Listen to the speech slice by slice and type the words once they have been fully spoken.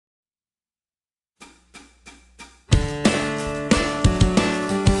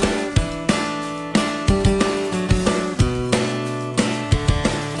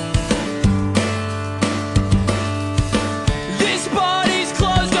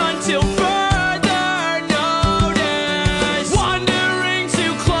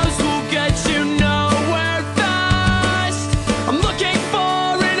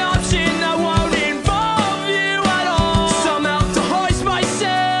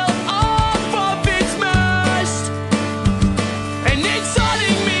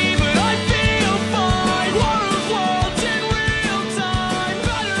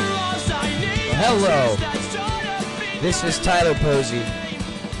This is Tyler Posey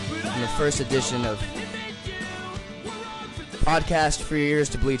in the first edition of Podcast for Your Ears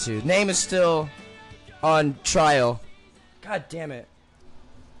to Bleed To. Name is still on trial. God damn it.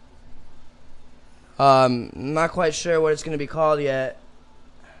 Not quite sure what it's going to be called yet.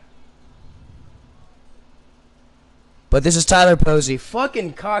 But this is Tyler Posey.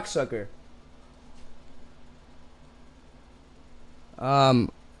 Fucking cocksucker.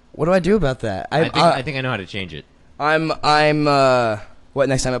 What do I do about that? I think I know how to change it. What,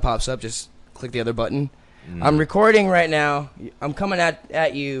 next time it pops up, just click the other button? I'm recording right now. I'm coming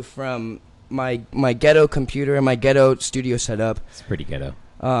at you from my ghetto computer and my ghetto studio setup. It's pretty ghetto.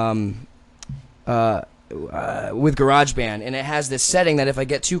 With GarageBand, and it has this setting that if I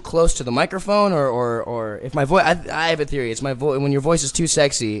get too close to the microphone or if my voice, I have a theory. It's my voice. When your voice is too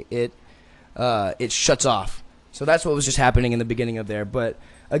sexy, it shuts off. So that's what was just happening in the beginning of there. But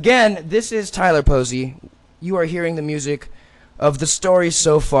again, this is Tyler Posey. You are hearing the music of the story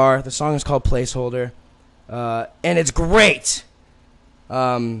so far. The song is called Placeholder, and it's great.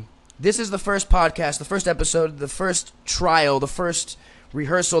 This is the first podcast, the first episode, the first trial, the first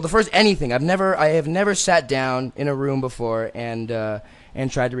rehearsal, the first anything. I have never sat down in a room before and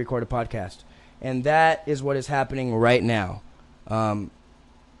tried to record a podcast, and that is what is happening right now.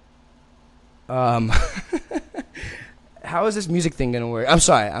 How is this music thing gonna work? I'm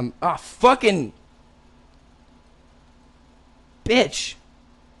sorry. Fucking bitch.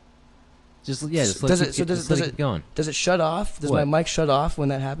 Just let it keep going. Does it shut off? Does my mic shut off when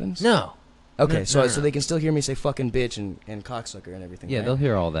that happens? No. Okay, No. so they can still hear me say fucking bitch and cocksucker and everything. Yeah, right? they'll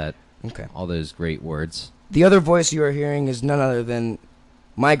hear all that. Okay. All those great words. The other voice you are hearing is none other than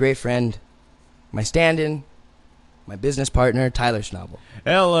my great friend, my stand-in, my business partner, Tyler Schnabel.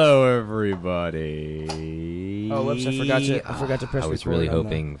 Hello, everybody. Oh, whoops! I forgot to press record. I was really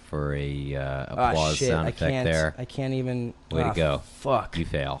hoping for a applause sound effect there. I can't even. Way to go! Fuck. You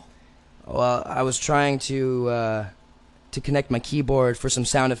fail. Well, I was trying to connect my keyboard for some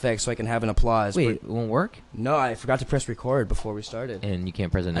sound effects so I can have an applause. Wait, it won't work? No, I forgot to press record before we started. And you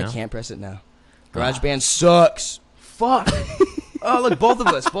can't press it now? I can't press it now. GarageBand sucks. Fuck. Oh, look, both of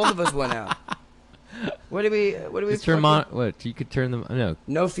us went out. What do we what? You could turn them.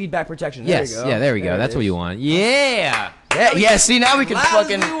 No feedback protection. Yes. There we go. Yeah, there we go. That's what you want. Yeah. Yeah, see, now we can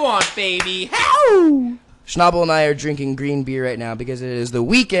fucking. As you want, baby. How? Schnabel and I are drinking green beer right now because it is the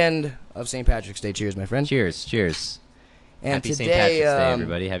weekend of St. Patrick's Day. Cheers, my friend. Cheers. And Happy today, St. Patrick's Day,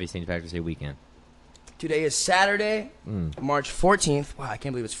 everybody. Happy St. Patrick's Day weekend. Today is Saturday, March 14th. Wow, I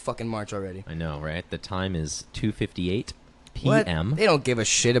can't believe it's fucking March already. I know, right? The time is 2:58 What? p.m. They don't give a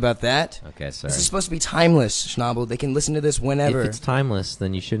shit about that. Okay, sorry. This is supposed to be timeless, Schnabel. They can listen to this whenever. If it's timeless,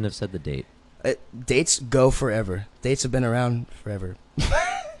 then you shouldn't have said the date. Dates go forever. Dates have been around forever.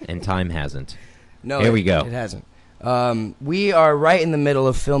 And time hasn't. No, Here we go. It hasn't. We are right in the middle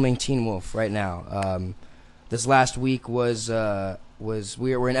of filming Teen Wolf right now. This last week we're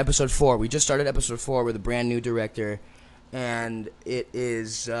in episode 4. We just started episode 4 with a brand new director, and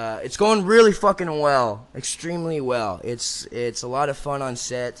it's going really fucking well, extremely well. It's a lot of fun on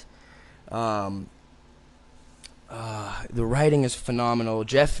set. The writing is phenomenal.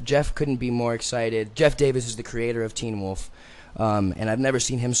 Jeff couldn't be more excited. Jeff Davis is the creator of Teen Wolf. And I've never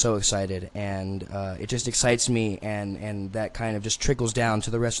seen him so excited, and it just excites me, and that kind of just trickles down to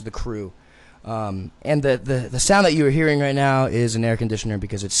the rest of the crew. And the sound that you are hearing right now is an air conditioner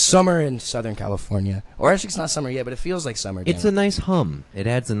because it's summer in Southern California. Or actually, it's not summer yet, but it feels like summer. It's a nice hum. It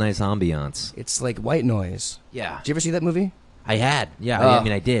adds a nice ambiance. It's like white noise. Yeah. Did you ever see that movie? I had. Yeah, I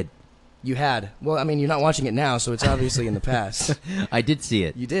mean, I did. You had. Well, I mean, you're not watching it now, so it's obviously in the past. I did see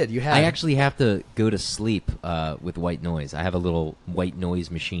it. You did. You had. I actually have to go to sleep with white noise. I have a little white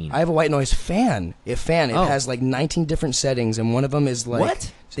noise machine. I have a white noise fan. It has like 19 different settings, and one of them is like...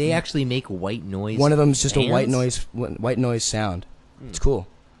 What? They actually make white noise. One of them is just fans? a white noise sound. It's cool.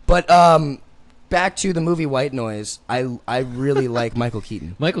 But back to the movie White Noise. I really like Michael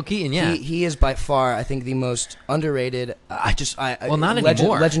Keaton. Michael Keaton, yeah. He is by far, I think, the most underrated. Not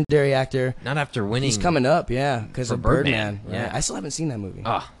anymore. Legendary actor. Not after winning. He's coming up, yeah, because for of Birdman. Yeah. I still haven't seen that movie.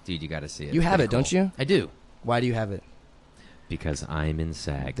 Oh, dude, you got to see it. You have it, cool. don't you? I do. Why do you have it? Because I'm in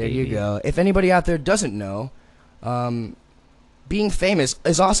SAG. There baby. you go. If anybody out there doesn't know, being famous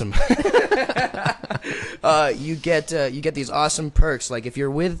is awesome. You get these awesome perks. Like if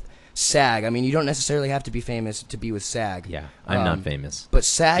you're with SAG, I mean, you don't necessarily have to be famous to be with SAG. Yeah, I'm not famous. But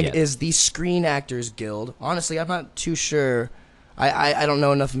SAG yet. is the Screen Actors Guild. Honestly, I'm not too sure. I don't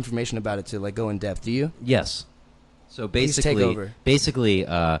know enough information about it to like go in depth. Do you? Yes. So Please take over. basically,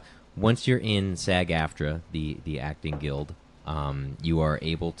 once you're in SAG-AFTRA, the acting guild, you are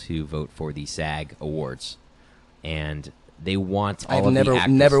able to vote for the SAG Awards. and they want all I've of never the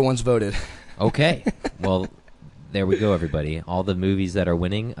actors. never once voted. Okay, well, there we go, everybody. All the movies that are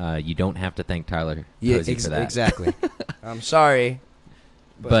winning, you don't have to thank Tyler Posey for that. Exactly. I'm sorry,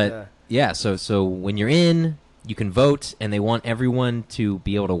 But yeah, so when you're in, you can vote, and they want everyone to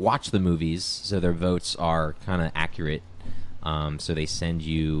be able to watch the movies, so their votes are kind of accurate. So they send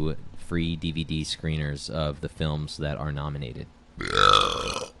you free DVD screeners of the films that are nominated.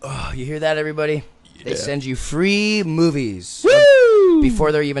 oh, you hear that, everybody? They send you free movies Woo!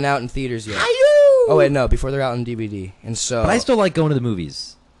 before they're even out in theaters yet. Oh wait, no, before they're out on DVD. And so, But I still like going to the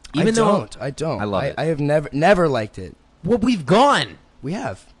movies, even though I don't. I love it. I have never liked it. well, we've gone. We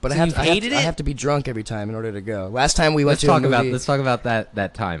have, but So I have you've I hated it? have to be drunk every time in order to go. Last time we went Let's to talk a movie. let's talk about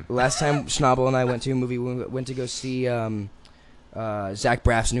that time. Last time Schnabel and I went to a movie, we went to go see Zach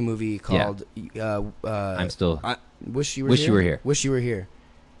Braff's new movie called I'm still. Wish You Were Wish Here. You Were Here. Wish You Were Here,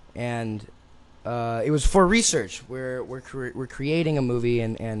 and it was for research. We're creating a movie,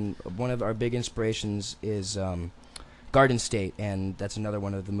 and one of our big inspirations is Garden State, and that's another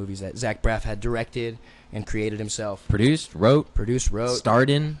one of the movies that Zach Braff had directed and created himself. Produced, wrote, Starred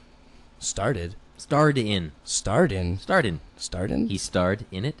in. starred in. Starred in. He Starred starred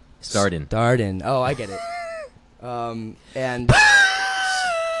in it. Starred in. Starred in. Oh, I get it. And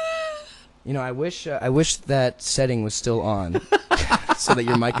you know, I wish that setting was still on, so that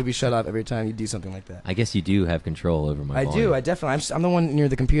your mic could be shut off every time you do something like that. I guess you do have control over my I volume. do. I definitely. I'm the one near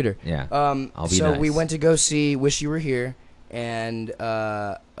the computer. Yeah. I'll be So nice. we went to go see Wish You Were Here, and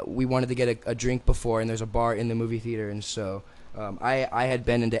we wanted to get a drink before, and there's a bar in the movie theater, and so I had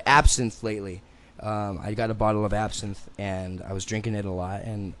been into absinthe lately. I got a bottle of absinthe, and I was drinking it a lot,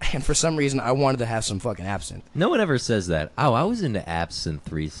 and for some reason I wanted to have some fucking absinthe. No one ever says that. Oh, I was into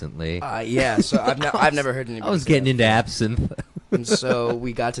absinthe recently. Yeah, so I've never heard anybody. I was say getting that. into absinthe. And so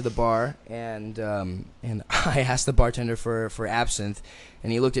we got to the bar, and I asked the bartender for absinthe,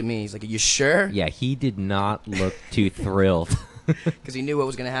 and he looked at me. He's like, "Are you sure?" Yeah, he did not look too thrilled. Because he knew what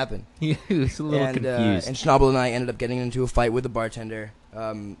was going to happen. He was a little confused. And Schnabel and I ended up getting into a fight with the bartender.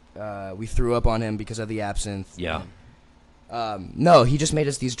 We threw up on him because of the absinthe. Yeah. No, he just made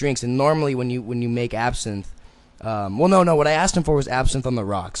us these drinks, and normally when you make absinthe, no, what I asked him for was absinthe on the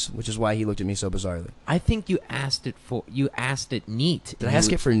rocks, which is why he looked at me so bizarrely. I think you asked it neat. Did I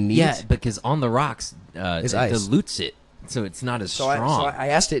ask it for neat? Yeah, because on the rocks It's it ice. dilutes it, so it's not as So strong. I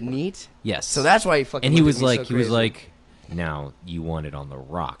asked it neat. Yes. So that's why he fucking. And he looked was at me like, so crazy. now you want it on the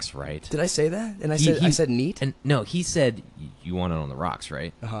rocks, right? Did I say that? And I He- said he- I said neat. And no, he said you want it on the rocks,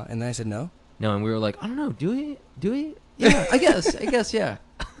 right? And then I said no. No, and we were like, I don't know, do we? Yeah, I guess, yeah.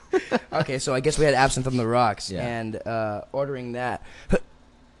 Okay, so I guess we had absinthe on the rocks, Yeah. and ordering that.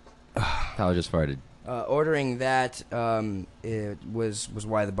 Tyler just farted. Ordering that it was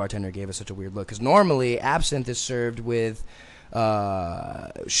why the bartender gave us such a weird look. Because normally absinthe is served with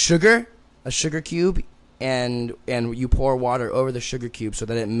sugar, a sugar cube, and you pour water over the sugar cube so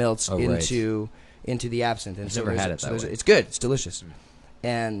that it melts Oh, right. into the absinthe. And I've so never had there's- it that so there's- way. It's good. It's delicious.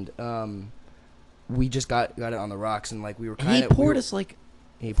 And we just got it on the rocks, and like we were And kind he of poured us like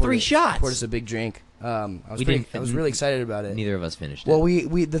he poured 3 us- shots. Poured us a big drink. I We didn't- was really excited about it. neither of us finished Well, it.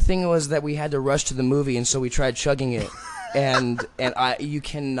 we the thing was that we had to rush to the movie, and so we tried chugging it, and you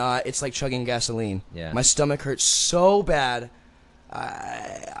cannot. It's like chugging gasoline. Yeah. My stomach hurts so bad.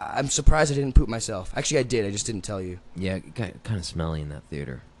 I'm surprised I didn't poop myself. Actually, I did. I just didn't tell you. Yeah, kind of smelly in that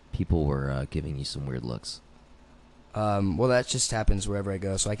theater. People were giving you some weird looks. Well, that just happens wherever I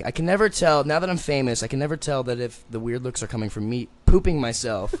go. So I can never tell. Now that I'm famous, I can never tell that if the weird looks are coming from me pooping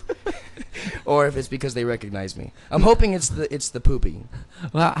myself, or if it's because they recognize me. I'm hoping it's the pooping.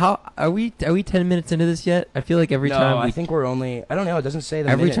 Well, how are we 10 minutes into this yet? I feel like every no, time I think we're only. I don't know. It doesn't say the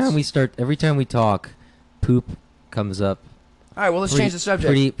every minutes. time we talk, poop comes up. All right. Well, let's change the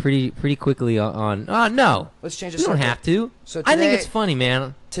subject. Pretty quickly on. Oh no, Let's change the you don't subject. have to. So I think today- it's funny,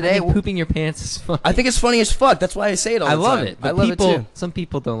 man. today I think pooping your pants is funny. I think it's funny as fuck. That's why I say it all the I time. love it. But I love people, it too. some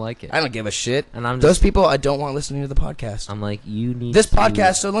people don't like it. I don't give a shit. And I'm Those just, people I don't want listening to the podcast. I'm like, you need This to-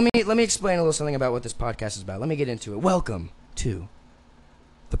 podcast. So let me explain a little something about what this podcast is about. Let me get into it. Welcome to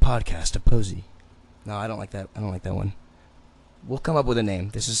the podcast of Posey. No, I don't like that. I don't like that one. We'll come up with a name.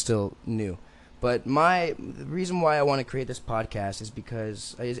 This is still new. But the reason why I want to create this podcast is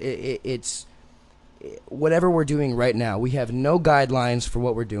because it's whatever we're doing right now. We have no guidelines for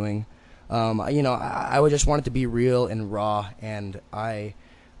what we're doing. I would just want it to be real and raw, and I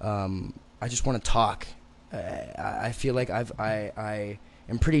just want to talk. I feel like I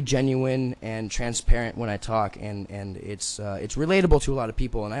am pretty genuine and transparent when I talk, and it's relatable to a lot of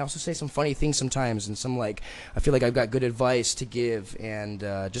people. And I also say some funny things sometimes, and some I feel like I've got good advice to give, and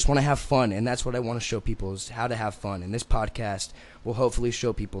just want to have fun. And that's what I want to show people, is how to have fun. And this podcast will hopefully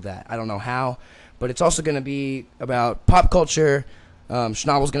show people that. I don't know how, but it's also going to be about pop culture.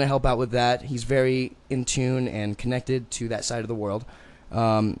 Schnabel's going to help out with that. He's very in tune and connected to that side of the world.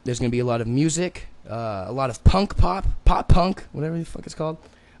 There's going to be a lot of music, a lot of pop punk, whatever the fuck it's called,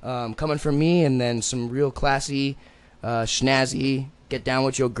 coming from me, and then some real classy, snazzy, get down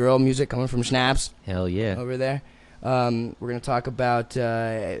with your girl music coming from Schnapps. Hell yeah. Over there. We're going to talk about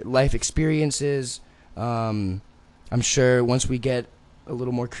life experiences. I'm sure once we get a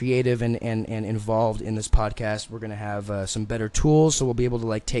little more creative and involved in this podcast, we're going to have some better tools, so we'll be able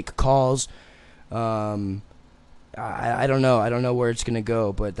to take calls. I don't know. I don't know where it's going to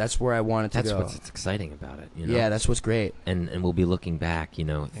go, but that's where I want it to go. That's what's exciting about it. You know? Yeah, that's what's great. And we'll be looking back,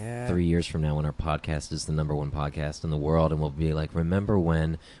 3 years from now when our podcast is the #1 podcast in the world, and we'll be like, remember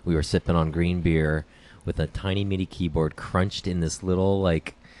when we were sipping on green beer with a tiny MIDI keyboard crunched in this little,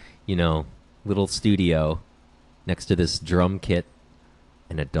 little studio next to this drum kit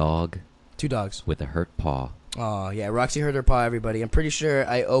and a dog. 2 dogs. With a hurt paw. Oh, yeah, Roxy hurt her paw, everybody. I'm pretty sure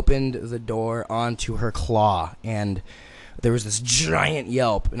I opened the door onto her claw, and there was this giant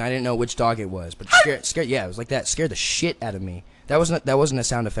yelp, and I didn't know which dog it was, but scared, yeah, it was like that. Scared the shit out of me. That wasn't a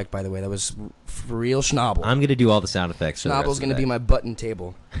sound effect, by the way. That was for real Schnabel. I'm going to do all the sound effects. Schnabel's going to be my button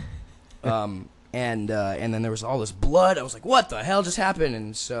table. And then there was all this blood. I was like, what the hell just happened?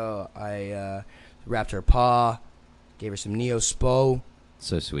 And so I wrapped her paw, gave her some Neospo.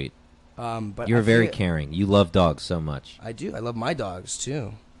 So sweet. But you're very caring. You love dogs so much. I do. I love my dogs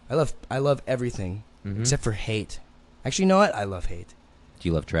too. I love everything except for hate. Actually, you know what? I love hate. Do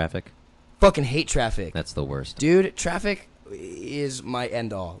you love traffic? Fucking hate traffic. That's the worst. Dude, traffic is my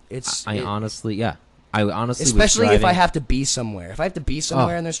end all. I honestly, especially if I have to be somewhere. If I have to be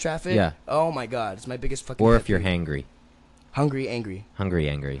somewhere and there's traffic, oh my god, it's my biggest fucking. Or if you're hangry. Hungry, angry.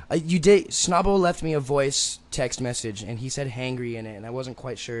 Schnabel left me a voice text message, and he said hangry in it, and I wasn't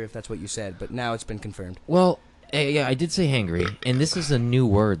quite sure if that's what you said, but now it's been confirmed. Well, yeah, I did say hangry, and this is a new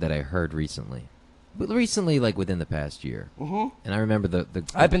word that I heard recently. Recently, within the past year. Mm-hmm. And I remember the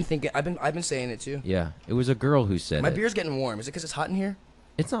I've been saying it too. Yeah, it was a girl who said my beer's getting warm. Is it because it's hot in here?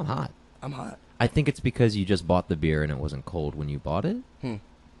 It's not hot. I'm hot. I think it's because you just bought the beer and it wasn't cold when you bought it.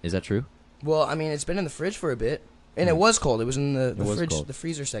 Is that true? Well, I mean, it's been in the fridge for a bit. And it was cold. It was in the fridge, the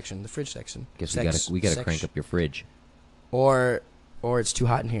freezer section, the fridge section. Guess we gotta crank up your fridge. Or it's too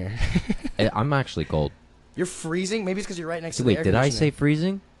hot in here. I'm actually cold. You're freezing? Maybe it's because you're right next to the air conditioner. Wait, did I say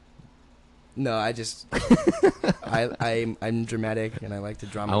freezing? No, I just I'm dramatic and I like to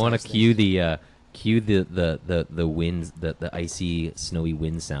dramatize. I want to cue the wind, the icy, snowy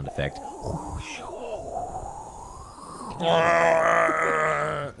wind sound effect.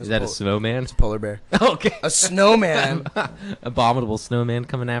 Is that a snowman? It's a polar bear. Okay. A snowman. Abominable snowman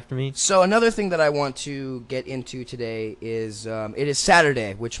coming after me. So another thing that I want to get into today is it is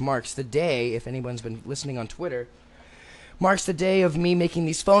Saturday, which marks the day, if anyone's been listening on Twitter, marks the day of me making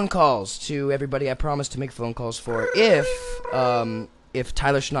these phone calls to everybody I promised to make phone calls for if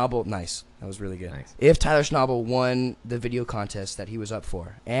Tyler Schnabel, nice, that was really good. Nice. If Tyler Schnabel won the video contest that he was up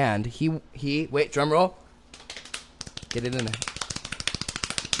for. And he wait, drum roll. Get it in there.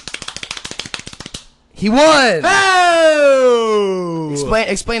 He won! Oh!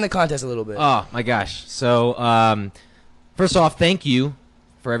 Explain the contest a little bit. Oh, my gosh. So, first off, thank you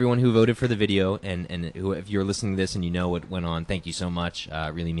for everyone who voted for the video. And who, if you're listening to this and you know what went on, thank you so much.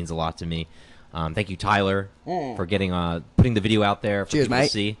 It really means a lot to me. Thank you, Tyler, for putting the video out there for cheers, people mate.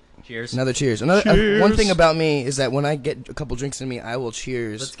 to see. Cheers. Another cheers. Cheers. One thing about me is that when I get a couple drinks in me, I will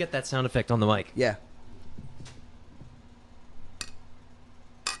cheers. Let's get that sound effect on the mic. Yeah.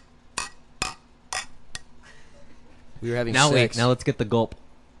 We were having sex. Now let's get the gulp.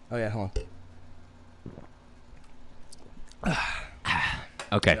 Oh yeah, hold on.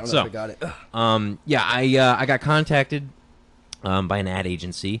 Okay, I don't know if I got it. I got contacted by an ad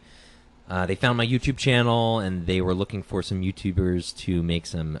agency. They found my YouTube channel and they were looking for some YouTubers to make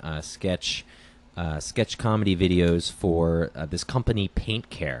some sketch comedy videos for this company, Paint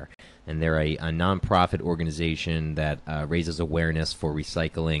Care, and they're a nonprofit organization that raises awareness for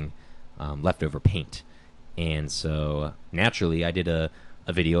recycling leftover paint. And so, naturally, I did a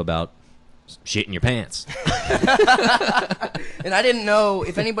video about shit in your pants. And I didn't know,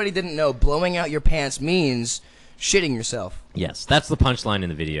 if anybody didn't know, blowing out your pants means shitting yourself. Yes, that's the punchline in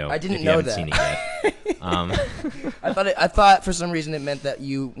the video. I didn't know that. Seen it yet. I thought for some reason it meant that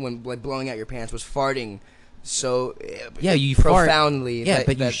you, when blowing out your pants, was farting so Yeah, you fart. profoundly. Yeah, that,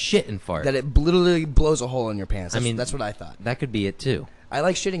 but you that, shit and fart. that it literally blows a hole in your pants. I mean, That's what I thought. That could be it too. I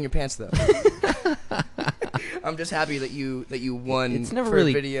like shitting your pants though. I'm just happy that you won. It's never for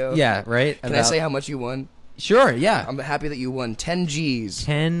really a video. Yeah, right. Can I say how much you won? Sure. Yeah. I'm happy that you won 10 G's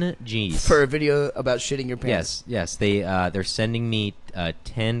 10 G's for a video about shitting your pants. Yes. They're sending me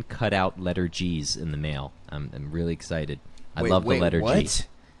 10 cutout letter G's in the mail. I'm really excited. I love the letter what? G.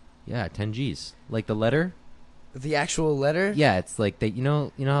 Yeah, 10 G's. Like the letter? The actual letter? Yeah, it's like they. You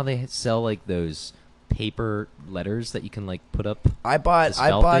know how they sell like those paper letters that you can like put up. I bought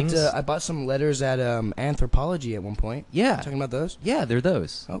things? I bought some letters at Anthropology at one point. Yeah. Talking about those? Yeah, they're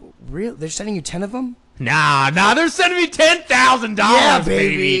those. Oh, real? They're sending you 10 of them? Nah, they're sending me $10,000. Yeah,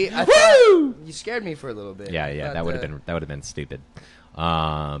 baby. Woo! You scared me for a little bit. Yeah, But, that would have been stupid.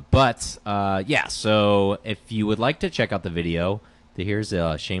 Yeah. So if you would like to check out the video, here's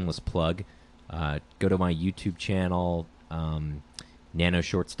a shameless plug. Go to my YouTube channel,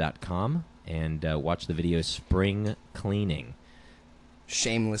 nanoshorts.com, and watch the video Spring Cleaning.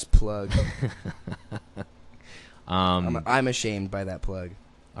 Shameless plug. Um, I'm ashamed by that plug.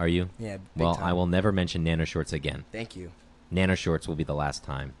 Are you? Yeah. Big Well, time. I will never mention Nano Shorts again. Thank you. Nano Shorts will be the last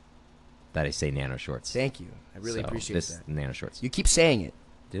time that I say Nano Shorts. Thank you. I really So, appreciate this that. Nano Shorts. You keep saying it.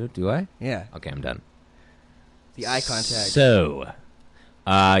 Do I? Yeah. Okay, I'm done. The eye contact. So,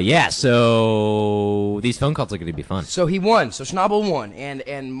 so these phone calls are going to be fun. So he won. So Schnabel won,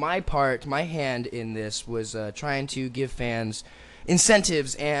 and my hand in this was trying to give fans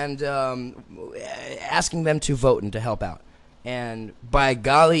incentives and asking them to vote and to help out. And by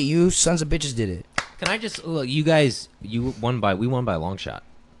golly, you sons of bitches did it. Can I just look? You guys, we won by a long shot.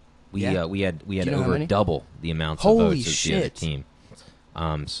 We Yeah? we had you know how over many? double the amounts Holy of votes as the other shit. team.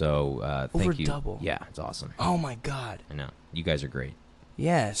 Thank Over you. double. Yeah, it's awesome. Oh my god. I know you guys are great.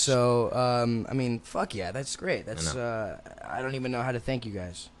 Yeah. So I mean, fuck yeah, that's great. That's I I don't even know how to thank you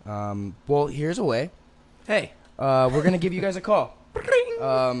guys. Well, here's a way. Hey, we're gonna give you guys a call.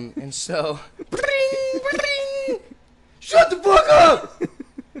 And so. Shut the fuck up!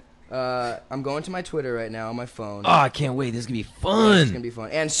 I'm going to my Twitter right now on my phone. Oh, I can't wait. This is gonna be It's fun. gonna be fun.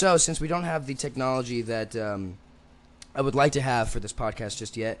 And so, since we don't have the technology that I would like to have for this podcast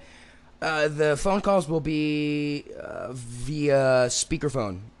just yet, the phone calls will be via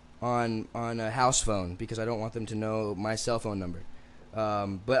speakerphone on a house phone because I don't want them to know my cell phone number.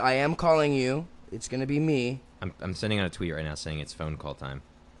 But I am calling you. It's gonna be me. I'm sending out a tweet right now saying it's phone call time.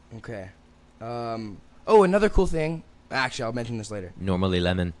 Okay. Oh, another cool thing. Actually, I'll mention this later. Normally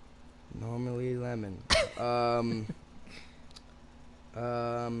lemon. Normally lemon.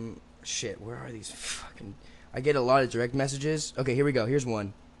 Shit, where are these fucking... I get a lot of direct messages. Okay, here we go. Here's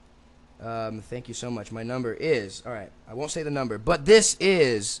one. Thank you so much. My number is... Alright, I won't say the number, but this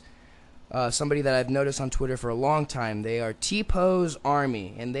is somebody that I've noticed on Twitter for a long time. They are T-Pose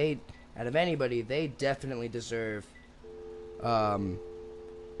Army, and they, out of anybody, they definitely deserve a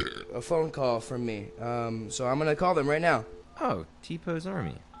phone call from me. So I'm gonna call them right now. Oh, T-Pose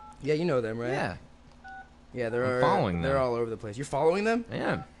Army. Yeah, you know them, right? Yeah, Yeah, I'm following they're them. all over the place. You're following them? I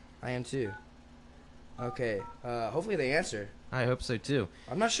am. I am too. Okay. Hopefully they answer. I hope so too.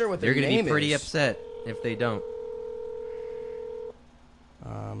 I'm not sure what their They're gonna name be pretty is. upset if they don't.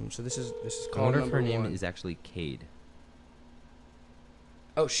 So this is I call wonder if number her name one. is actually Cade.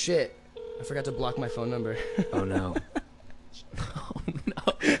 Oh shit! I forgot to block my phone number. Oh no. Oh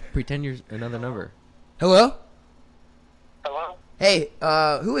no. Pretend you're another number. Hello? Hello? Hey,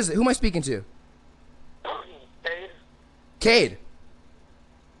 who is it? Who am I speaking to? Dave? Cade.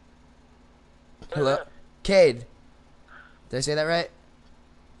 Hello? Cade. Did I say that right?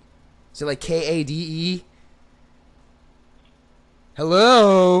 Is it like Kade?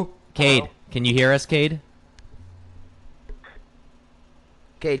 Hello? Cade, can you hear us, Cade?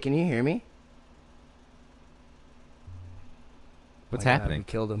 Cade, can you hear me? What's My God, happening? we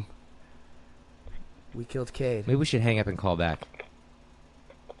killed him. We killed Cade. Maybe we should hang up and call back.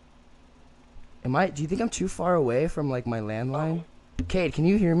 Do you think I'm too far away from like my landline? Cade, can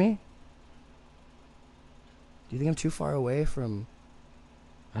you hear me? Do you think I'm too far away from...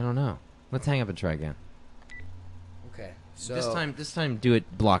 I don't know. Let's hang up and try again. Okay, so... This time do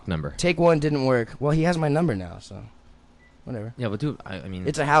it block number. Take one didn't work. Well, he has my number now, so... Whatever. Yeah, we'll do it. I mean...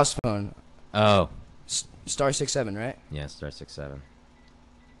 It's a house phone. Oh. Star 67, right? Yeah, star 67.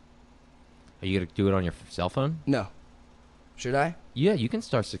 Are you going to do it on your cell phone? No. Should I? Yeah, you can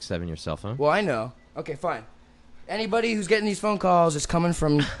star 67 your cell phone. Well, I know. Okay, fine. Anybody who's getting these phone calls is coming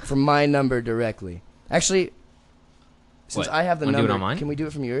from my number directly. Actually, since What? I have the Wanna do it number, on mine? can we do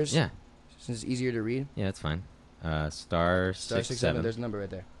it from yours? Yeah. Since it's easier to read. Yeah, that's fine. Star Star 67. There's a number right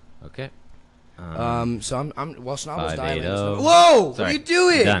there. Okay. So I'm while Schnauble's 580. dialing. Whoa! What are Sorry. you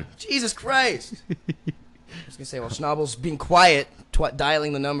doing? Done. Jesus Christ! I was gonna say while Schnauble's being quiet,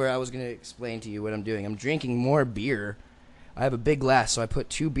 dialing the number, I was gonna explain to you what I'm doing. I'm drinking more beer. I have a big glass, so I put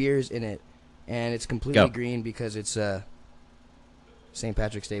 2 beers in it, and it's completely Go. green because it's St.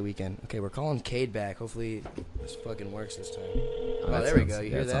 Patrick's Day weekend. Okay, we're calling Cade back. Hopefully this fucking works this time. Oh, that there we sounds- go. You yeah,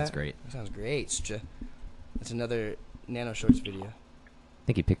 hear that that? sounds great. That sounds great. That's another Nano Shorts video. I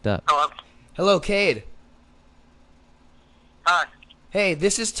think he picked up. Hello. Hello, Cade. Hi. Hey,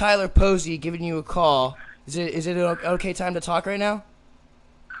 this is Tyler Posey giving you a call. Is it an okay time to talk right now?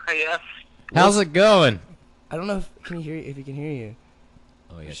 Yes. How's it going? I don't know if he can hear you.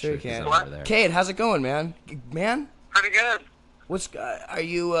 Oh, yeah, Sure sure. 'cause can. I'm What? over there. Cade, how's it going, man? Man, Pretty good. what's are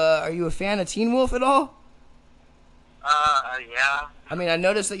you a fan of Teen Wolf at all? Yeah. I mean, I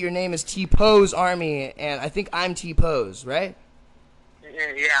noticed that your name is T Pose Army, and I think I'm T Pose, right?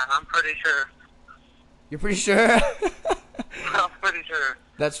 Yeah, I'm pretty sure. You're pretty sure? I'm pretty sure.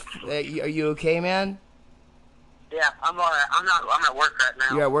 That's. Are you okay, man? Yeah, I'm alright. I'm at work right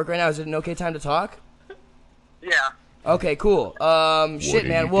now. You're at work right now. Is it an okay time to talk? Yeah. Okay, cool. Shit, are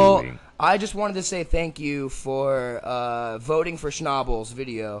man. you Well, doing? I just wanted to say thank you for voting for Schnauble's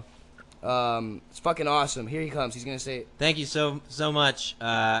video. It's fucking awesome. Here he comes. He's gonna say, Thank you so much.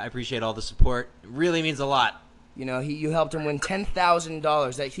 I appreciate all the support. It really means a lot. you know, you helped him win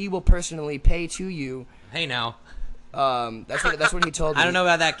 $10,000 that he will personally pay to you. Hey now, That's what he told me. I don't know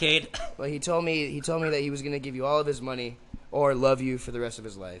about that, Cade. Well, he told me that he was gonna give you all of his money or love you for the rest of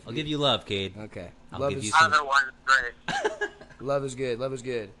his life. I'll give you love, Cade. Okay. I'll Love give is you some- Either one's great. love is good. Love is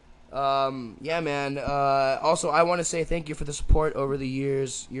good. Yeah, man. Also, I want to say thank you for the support over the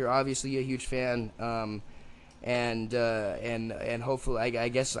years. You're obviously a huge fan. And hopefully, I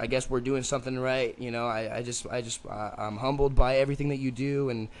guess we're doing something right. You know, I'm humbled by everything that you do,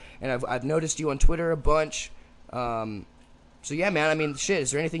 and I've noticed you on Twitter a bunch. So yeah, man. I mean, shit.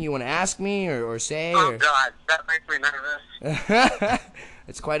 Is there anything you want to ask me or say? Oh Or? God, that makes me nervous.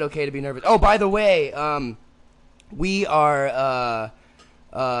 It's quite okay to be nervous. Oh, by the way, we are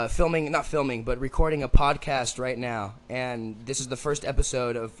not filming, but recording a podcast right now, and this is the first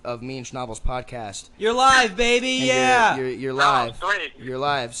episode of me and Schnauble's podcast. You're live, baby. And Yeah. you're live. Oh, sweet. You're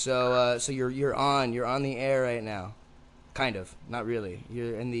live. So you're on the air right now, kind of, not really.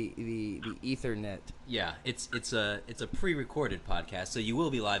 You're in the Ethernet. Yeah. It's a pre-recorded podcast, so you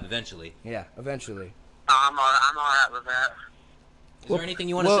will be live eventually. Yeah, eventually. I'm alright with that. Is there anything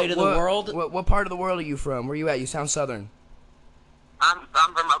you want to say to the world? What part of the world are you from? Where you at? You sound southern. I'm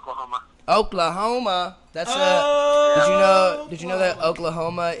from Oklahoma. Oklahoma. That's Oh, Did you know that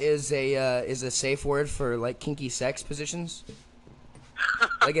Oklahoma is a safe word for like kinky sex positions?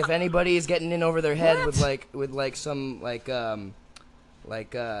 Like if anybody is getting in over their head with some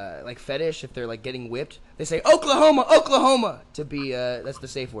fetish, if they're like getting whipped, they say Oklahoma to be that's the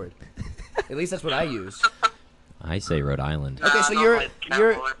safe word. At least that's what I use. I say Rhode Island. Okay, Nah, so I you're don't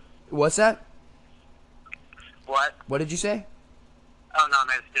like cowboy. what's that? What? What did you say? Oh no, I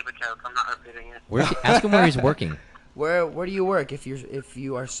made a stupid joke. I'm not repeating it. Ask him where he's working. Where do you work if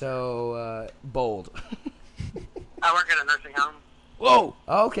you are so bold? I work at a nursing home. Whoa.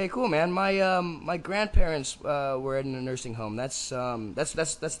 Oh, okay, cool, man. My grandparents were in a nursing home. That's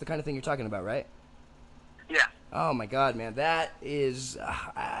the kind of thing you're talking about, right? Yeah. Oh my God, man, that is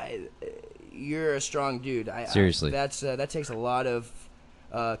you're a strong dude. Seriously. That takes a lot of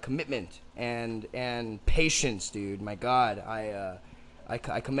commitment and patience, dude. My God, I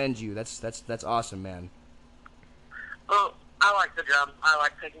commend you. That's awesome, man. Well, I like the job. I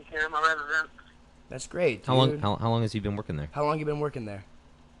like taking care of my residents. That's great, dude. How long has he been working there? How long you been working there?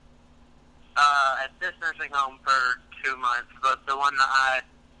 At this nursing home for 2 months, but the one that I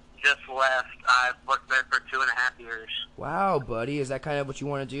just left, I've worked there for 2.5 years. Wow, buddy, is that kind of what you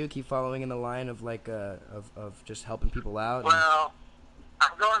want to do? Keep following in the line of like of just helping people out? and- Well,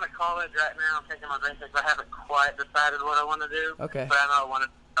 I'm going to college right now. I'm taking my basics. I haven't quite decided what I want to do. Okay. But I know I want to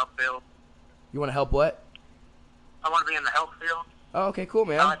help field. You want to help what? I want to be in the health field. Oh, okay, cool,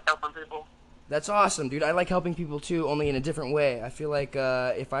 man. I like helping people. That's awesome, dude. I like helping people too, only in a different way. I feel like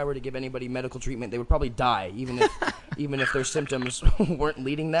if I were to give anybody medical treatment, they would probably die, even if their symptoms weren't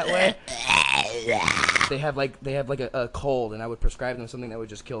leading that way. They have like a cold, and I would prescribe them something that would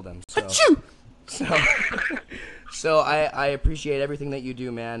just kill them. So I appreciate everything that you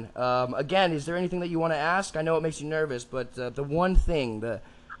do, man. Again, is there anything that you want to ask? I know it makes you nervous, but the one thing, the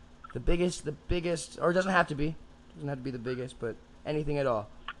biggest, or it doesn't have to be the biggest, but anything at all.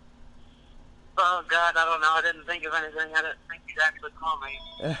 Oh, God, I don't know. I didn't think of anything. I didn't think you'd actually call me.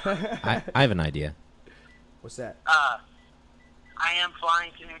 I have an idea. What's that? I I am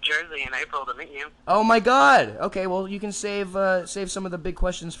flying to New Jersey in April to meet you. Oh my God. Okay, well you can save some of the big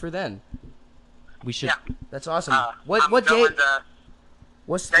questions for then. We should. Yeah. That's awesome. I'm what going date? to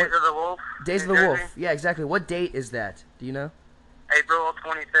What's Days of the Wolf. Days of New the Jersey, Wolf? Yeah, exactly. What date is that? Do you know? April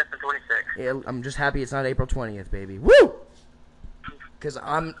 25th and 26th. Yeah, I'm just happy it's not April 20th, baby. Woo! Because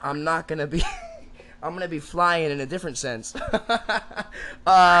I'm not gonna be I'm gonna be flying in a different sense.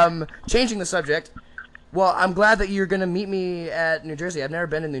 Changing the subject. Well, I'm glad that you're gonna meet me at New Jersey. I've never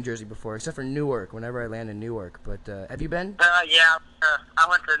been in New Jersey before, except for Newark. Whenever I land in Newark, but have you been? Yeah, I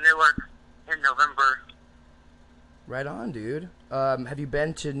went to Newark in November. Right on, dude. Have you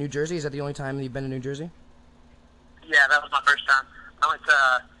been to New Jersey? Is that the only time that you've been to New Jersey? Yeah, that was my first time. I went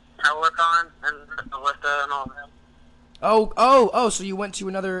to Telecon and Melissa and all that. Oh! So you went to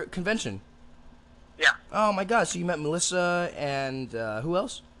another convention? Yeah. Oh my God! So you met Melissa and who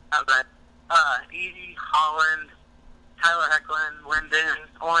else? I met Edie, Holland, Tyler Hecklin, Lyndon,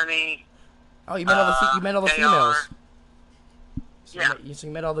 Orny. Oh, you met all the you met all the JR. females. So Yeah.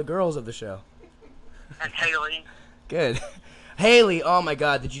 you met all the girls of the show. And Haley. Good. Haley, oh my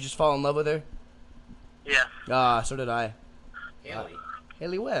God, did you just fall in love with her? Yes. So did I. Haley.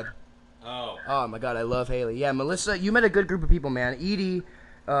 Haley Webb. Oh. Oh my God, I love Haley. Yeah, Melissa, you met a good group of people, man. Edie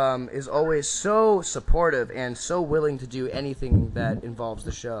is always so supportive and so willing to do anything that involves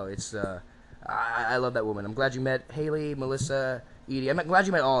the show. It's I love that woman. I'm glad you met Haley, Melissa, Edie. I'm glad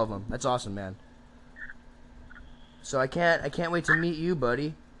you met all of them. That's awesome, man. So I can't wait to meet you,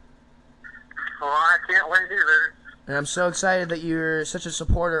 buddy. Well, I can't wait either. And I'm so excited that you're such a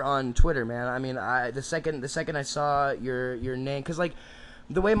supporter on Twitter, man. I mean, the second I saw your name, because like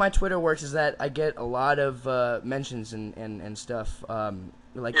the way my Twitter works is that I get a lot of mentions and stuff,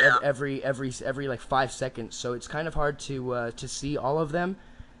 like Yeah. every like 5 seconds. So it's kind of hard to see all of them.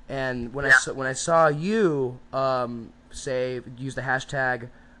 And when I saw you use the hashtag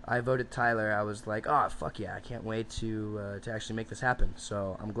I voted Tyler, I was like, oh fuck yeah, I can't wait to actually make this happen.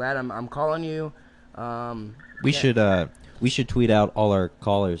 So I'm glad I'm calling you. We should tweet out all our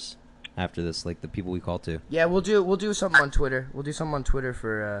callers after this, like the people we call to. Yeah, we'll do something on Twitter. We'll do something on Twitter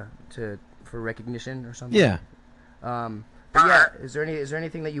for recognition or something. Yeah. But yeah, is there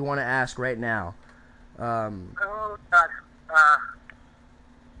anything that you want to ask right now? Oh, God.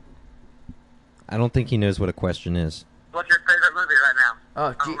 I don't think he knows what a question is. What's your favorite movie right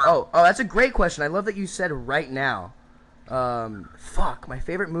now? That's a great question. I love that you said right now. Fuck, my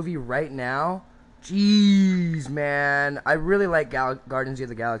favorite movie right now. Jeez, man, I really like Guardians of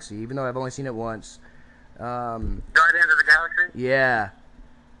the Galaxy, even though I've only seen it once. Guardians of the Galaxy? Yeah.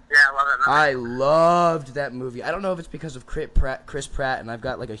 Yeah, I love that movie. I loved that movie. I don't know if it's because of Chris Pratt, and I've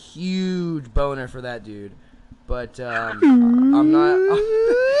got like a huge boner for that dude. But I'm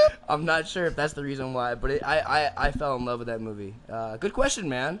not sure if that's the reason why. But I fell in love with that movie. Good question,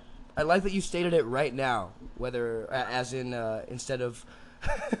 man. I like that you stated it right now. Whether as in instead of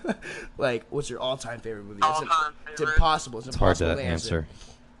like what's your all-time favorite movie? It's impossible. It's Hard impossible to to answer.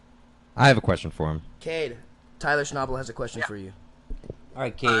 I have a question for him. Cade, Tyler Schnabel has a question for you. All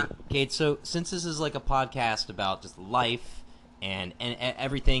right, Kate. So since this is like a podcast about just life and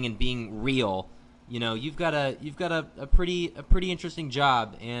everything and being real, you know, you've got a pretty interesting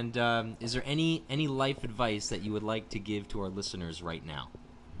job. And is there any life advice that you would like to give to our listeners right now?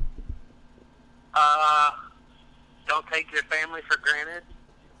 Don't take your family for granted.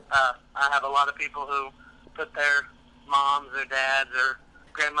 I have a lot of people who put their moms or dads or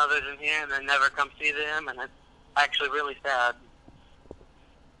grandmothers in here and then never come see them, and it's actually really sad.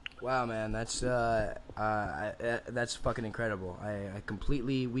 Wow, man, that's fucking incredible. We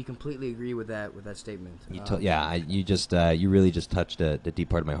completely agree with that statement. You really just touched the deep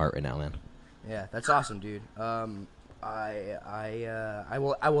part of my heart right now, man. Yeah, that's awesome, dude. I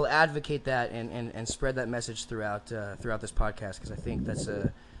will advocate that and spread that message throughout this podcast, because I think that's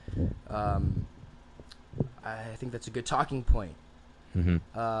a good talking point.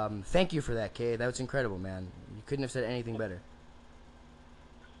 Mm-hmm. Thank you for that, Kay. That was incredible, man. You couldn't have said anything better.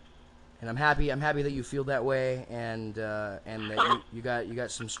 And I'm happy that you feel that way, and that you got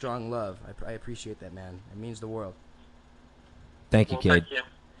some strong love. I appreciate that, man. It means the world. Thank you, Cade. Thank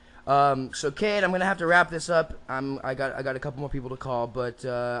you. So Cade, I'm gonna have to wrap this up. I got a couple more people to call, but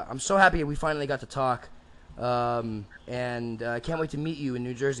I'm so happy we finally got to talk. And I can't wait to meet you in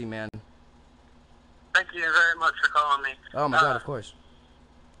New Jersey, man. Thank you very much for calling me. Oh my God, of course.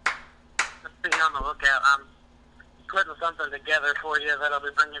 Just be on the lookout. I'm putting something together for you that I'll be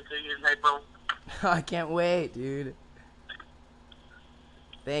bringing to you in April. I can't wait, dude.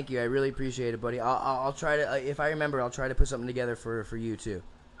 Thank you. I really appreciate it, buddy. I'll try to, if I remember, I'll try to put something together for you too.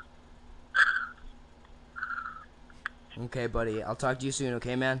 Okay, buddy. I'll talk to you soon.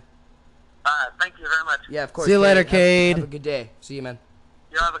 Okay, man. Thank you very much. Yeah, of course. See you later, Cade. Have a good day. See you, man.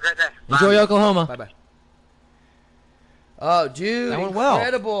 You have a great day. Enjoy Oklahoma. Bye bye. Oh, dude, That went well.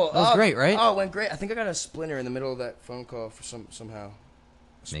 incredible. That was great, right? Oh, it went great. I think I got a splinter in the middle of that phone call for somehow.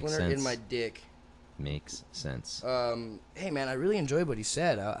 A Makes splinter in sense. my dick. Makes sense. Hey, man, I really enjoyed what he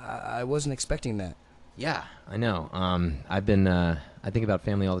said. I wasn't expecting that. Yeah, I know. I've been. I think about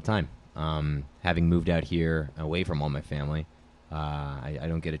family all the time. Having moved out here away from all my family, I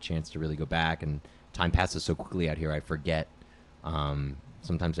don't get a chance to really go back, and time passes so quickly out here. I forget.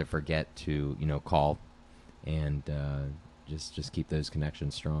 Sometimes I forget to call, and just keep those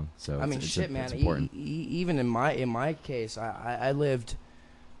connections strong. So I mean, it's shit, man. It's important. Even in my case, I lived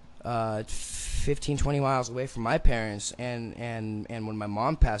 15, 20 miles away from my parents, and when my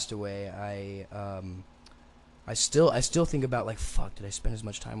mom passed away, I still think about, like, fuck, did I spend as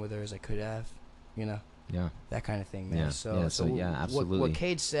much time with her as I could have, Yeah. that kind of thing, man. Yeah, So yeah, absolutely. What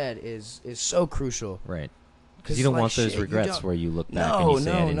Cade said is so crucial. Right. Because you don't want those regrets where you look back and you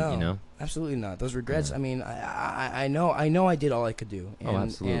say, I didn't, absolutely not. Those regrets. Yeah. I mean, I know I did all I could do, and,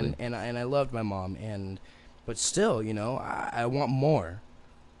 absolutely. and I loved my mom, but still, I want more.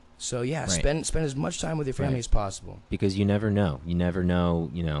 So yeah, Right. spend as much time with your family Right. as possible. Because you never know. You never know,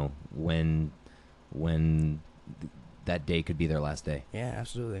 when that day could be their last day. Yeah,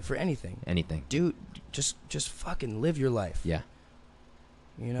 absolutely. For anything, Anything. dude, just fucking live your life. Yeah.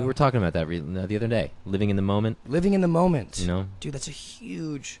 We We were talking about that the other day. Living in the moment. living in the moment. Dude, that's a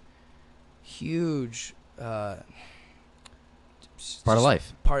huge part of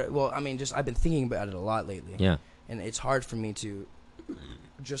life. Well, I mean, I've been thinking about it a lot lately. Yeah. And it's hard for me to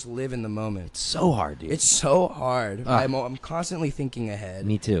just live in the moment. It's so hard, dude. It's so hard. Ugh. I'm constantly thinking ahead.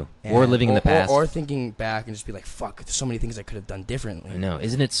 Me too. and- Or living in the past. Or thinking back and just be like, fuck, there's so many things I could have done differently. I know.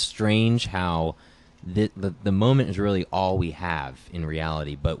 Isn't it strange how the moment is really all we have in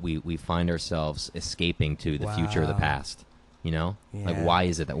reality, but we find ourselves escaping to the future or the Wow. past. Like, Yeah. why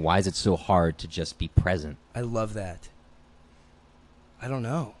is it so hard to just be present? I love that. I don't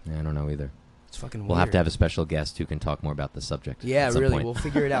know. Yeah, I don't know either. It's fucking weird. We'll have to have a special guest who can talk more about the subject. Yeah, at some really. point. We'll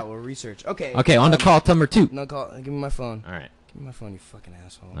figure it out. We'll research. Okay. Okay, on to call number 2. No call. Give me my phone. All right. Give me my phone, you fucking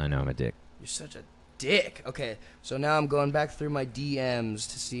asshole. I know, I'm a dick. You're such a dick. Okay, so now I'm going back through my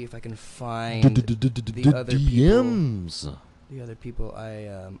DMs to see if I can find the other people. DMs. The other people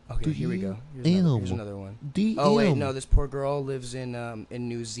okay, here we go. DM. Here's another one. DM. Oh wait, no, this poor girl lives in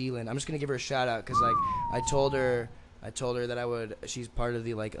New Zealand. I'm just gonna give her a shout out because I told her that she's part of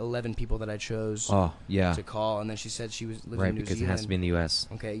the 11 people that I chose Oh, yeah. to call, and then she said she lives Right, in New because Zealand. it has to be in the U.S.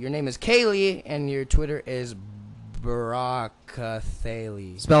 Okay, your name is Kaylee and your Twitter is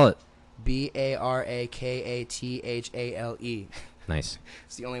Barakathale. Spell it. Barakathale. Nice.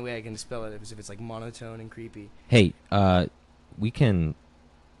 It's the only way I can spell it if it's like monotone and creepy. Hey, we can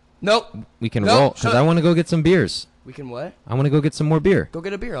Nope. nope, Nope, roll because shut I up. want to go get some beers. We can what? I want to go get some more beer. Go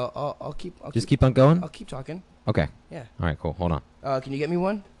get a beer. I'll keep. Just keep on going. I'll keep talking. Okay. Yeah. All right. Cool. Hold on. Can you get me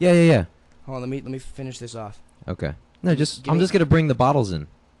one? Yeah. Hold on. Let me finish this off, Okay. No, I'm just me- gonna bring the bottles in.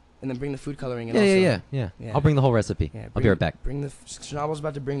 and then bring the food coloring in. Yeah. Yeah. I'll bring the whole recipe. Yeah, I'll be right back. Bring the Schnabel's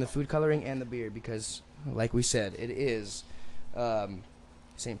about to bring the food coloring and the beer because, like we said, it is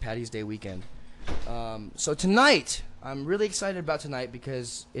St. Patty's Day weekend. So tonight, I'm really excited about tonight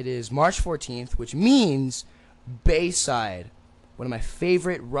because it is March 14th, which means Bayside, one of my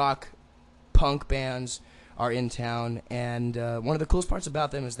favorite rock punk bands, are in town, and one of the coolest parts about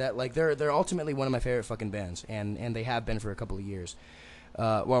them is that they're ultimately one of my favorite fucking bands, and they have been for a couple of years.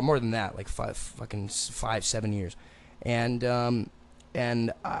 Well, more than that, like 5-7 years, and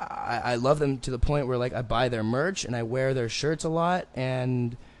I love them to the point where I buy their merch and I wear their shirts a lot,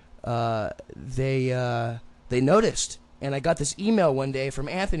 and they noticed, and I got this email one day from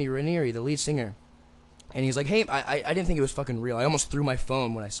Anthony Ranieri, the lead singer, and he's like, hey, I didn't think it was fucking real. I almost threw my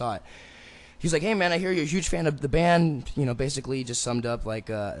phone when I saw it. He's like, hey man, I hear you're a huge fan of the band. Basically just summed up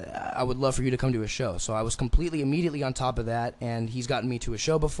I would love for you to come to a show. So I was immediately on top of that, and he's gotten me to a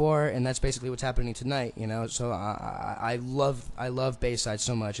show before, and that's basically what's happening tonight. So I love Bayside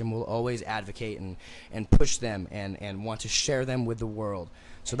so much, and will always advocate and push them and want to share them with the world.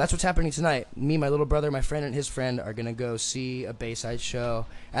 So that's what's happening tonight. Me, my little brother, my friend, and his friend are gonna go see a Bayside show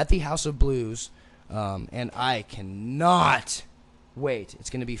at the House of Blues, and I cannot wait. It's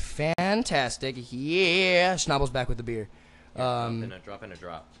going to be fantastic. Yeah. Schnabel's back with the beer. Drop in a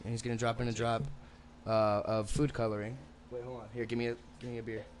drop. And he's going to drop in a drop of food coloring. Wait, hold on. Here, give me a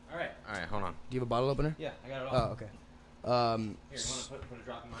beer. All right, hold on. Do you have a bottle opener? Yeah, I got it Oh, okay. Here, you want to put a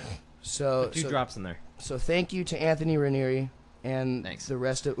drop in mine? So, Put 2 drops in there. So thank you to Anthony Ranieri and Thanks. the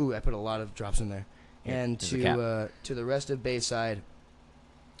rest of... Ooh, I put a lot of drops in there. and Here's a cap. to the rest of Bayside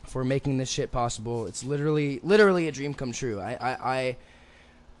for making this shit possible. It's literally a dream come true. I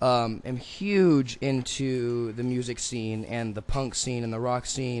am huge into the music scene and the punk scene and the rock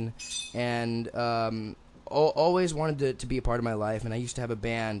scene, and always wanted to be a part of my life. And I used to have a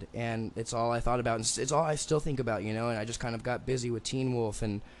band, and it's all I thought about, and it's all I still think about, you know. And I just kind of got busy with Teen Wolf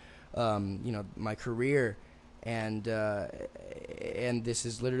and you know, my career, and this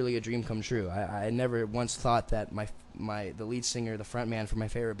is literally a dream come true. I never once thought that the lead singer, the front man for my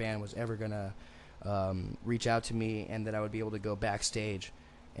favorite band, was ever gonna reach out to me, and that I would be able to go backstage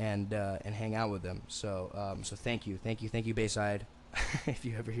and hang out with them. So so thank you, Bayside. If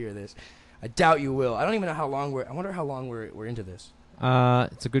you ever hear this, I doubt you will. I don't even know how long I wonder how long we're into this.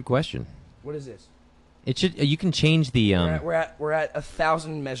 It's a good question. What is this? It should. You can change the. We're at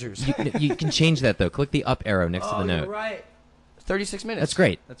 1,000 measures. You can change that though. Click the up arrow next to the note. You're right. 36 minutes. That's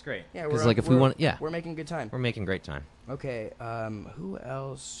great. That's great. Yeah, because like if we want, yeah, we're making good time. we're making great time. Okay. Who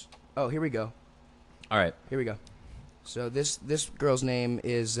else? Oh, here we go. All right. Here we go. So this girl's name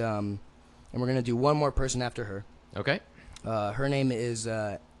is and we're gonna do one more person after her. Okay. Her name is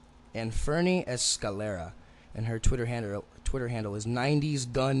Anferni Escalera, and her Twitter handle is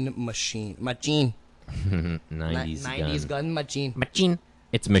 90s Gun Machine. 90s Gun Machine. Machine.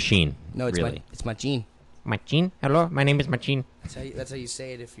 It's machine. No, it's really. it's Machine. Machine. Hello, my name is Machine. That's how you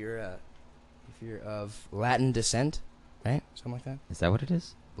say it if you're of Latin descent, right? Something like that. Is that what it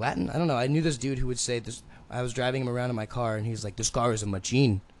is? Latin? I don't know. I knew this dude who would say this. I was driving him around in my car, and he's like, "This car is a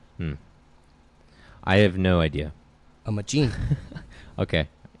machine." I have no idea. A machine. Okay,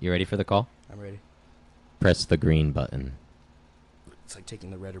 you ready for the call? I'm ready. Press the green button. It's like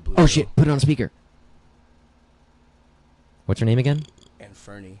taking the red or blue. Oh shit! Put it on speaker. What's her name again?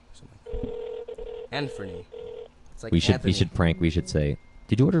 Anferni. Anferni. It's like We Anthony. should prank. We should say,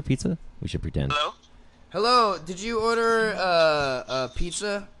 "Did you order pizza?" We should pretend. Hello? Hello. Did you order a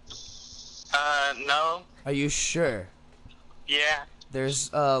pizza? No. Are you sure? Yeah. There's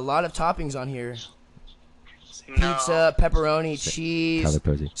a lot of toppings on here. No. Pizza, pepperoni, cheese, Tyler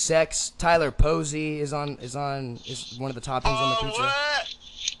Posey. sex. Tyler Posey is one of the toppings on the Oh, pizza. what?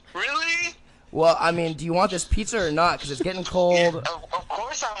 Really? Well, I mean, do you want this pizza or not? Because it's getting cold. Of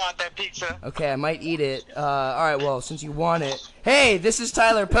course I want that pizza. Okay, I might eat it. All right, well, since you want it. Hey, this is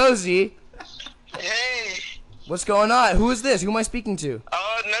Tyler Posey. Hey. What's going on? Who is this? Who am I speaking to?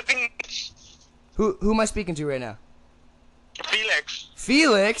 Oh, nothing. Who am I speaking to right now? Felix.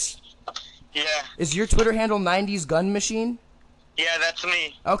 Felix? Yeah. Is your Twitter handle 90s Gun Machine? Yeah, that's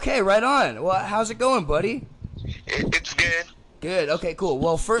me. Okay, right on. Well, how's it going, buddy? It's good. Good. Okay, cool.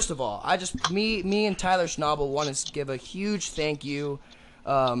 Well, first of all, me and Tyler Schnabel want to give a huge thank you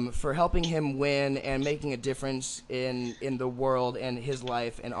for helping him win and making a difference in the world and his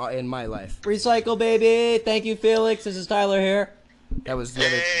life and in my life. Recycle, baby. Thank you, Felix. This is Tyler here. That was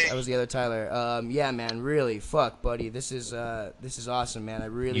the other Tyler. Yeah, man, really, fuck, buddy. This is awesome, man.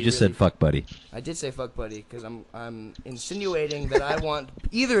 You just said fuck, buddy. I did say fuck, buddy, because I'm insinuating that I want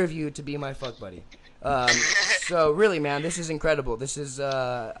either of you to be my fuck buddy. So really, man, this is incredible. This is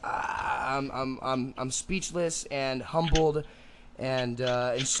I'm speechless and humbled, and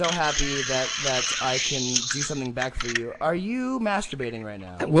so happy that I can do something back for you. Are you masturbating right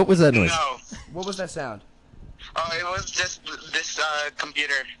now? What was that noise? No. What was that sound? Oh, it was just this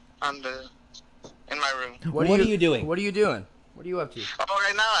computer in my room. What are you doing? What are you doing? What are you up to? Oh,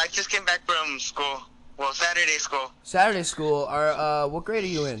 right now I just came back from school. Well, Saturday school. Saturday school. What grade are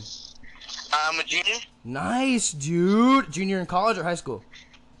you in? I'm a junior. Nice, dude. Junior in college or high school?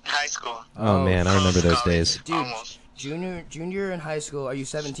 High school. Oh man, I remember those College. days. Dude, Almost. junior in high school. Are you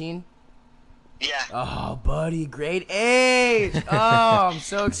 17? Yeah. Oh, buddy, great age. Oh, I'm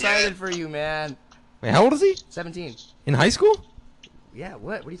so excited for you, man. Wait, how old is he? 17. In high school? Yeah,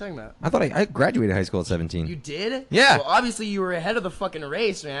 what? What are you talking about? I thought I graduated high school at 17. You did? Yeah. Well, obviously you were ahead of the fucking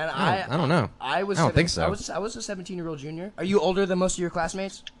race, man. I don't know. I was. I don't think so. I was a 17-year-old junior. Are you older than most of your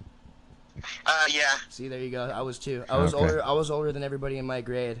classmates? Yeah. See, there you go. I was too. I was Okay. older. I was older than everybody in my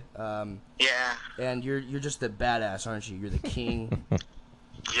grade. Yeah. And you're just the badass, aren't you? You're the king,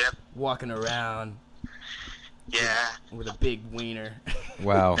 Yep. walking around Yeah. with a big wiener.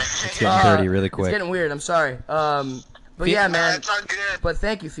 Wow, it's getting dirty really It's quick. getting weird. I'm sorry. But yeah, man. It's all good. But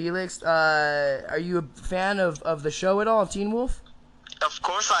thank you, Felix. Are you a fan of the show at all, Teen Wolf? Of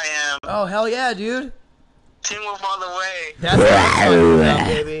course I am. Oh hell yeah, dude. Teen Wolf all the way. That's what I'm talking about,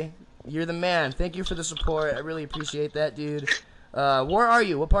 baby. You're the man. Thank you for the support. I really appreciate that, dude. Where are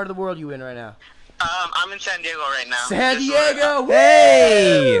you? What part of the world are you in right now? I'm in San Diego right now. San Just so- Diego.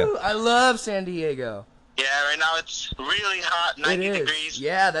 Hey! Woo! I love San Diego. Yeah, right now it's really hot, 90 It is. degrees.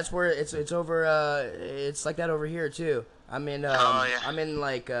 Yeah, that's where it's over. It's like that over here too. I'm in. Oh, yeah. I'm in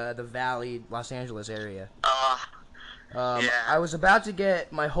like the Valley, Los Angeles area. Yeah. I was about to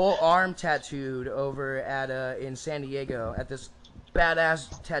get my whole arm tattooed over at in San Diego at this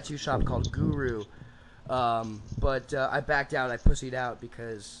badass tattoo shop called Guru. But I backed out. I pussied out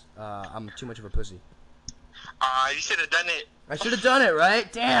because I'm too much of a pussy. You should have done it. I should have done it,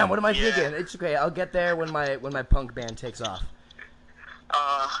 right? Damn, what am I Yeah. thinking? It's okay. I'll get there when my punk band takes off.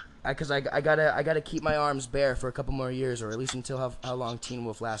 Because I gotta keep my arms bare for a couple more years, or at least until how long Teen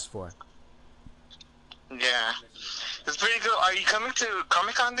Wolf lasts for. Yeah. It's pretty cool. Are you coming to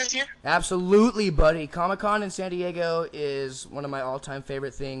Comic-Con this year? Absolutely, buddy. Comic-Con in San Diego is one of my all-time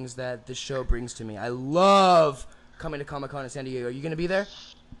favorite things that this show brings to me. I love coming to Comic-Con in San Diego. Are you gonna be there?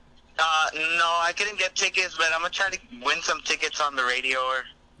 No, I couldn't get tickets, but I'm gonna try to win some tickets on the radio. Or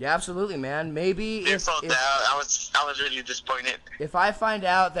Yeah, absolutely, man. Maybe they if sold out. I was really disappointed. if I find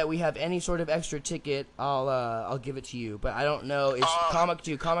out that we have any sort of extra ticket, I'll give it to you. But I don't know. It's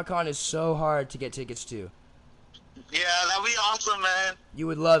Comic-Con is so hard to get tickets to. Yeah, that'd be awesome, man. You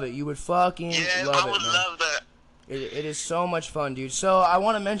would love it. You would fucking Yeah, love I it, would man. love that. It is so much fun, dude. So I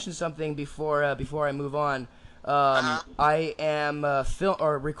want to mention something before I move on. I am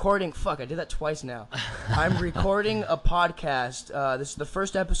recording. Fuck, I did that twice now. I'm recording a podcast. This is the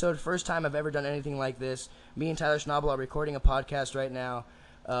first episode, first time I've ever done anything like this. Me and Tyler Schnabel are recording a podcast right now.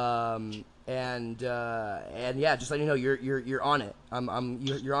 And yeah, just letting you know you're on it.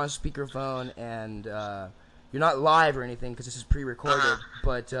 You're on speakerphone, and you're not live or anything because this is pre-recorded.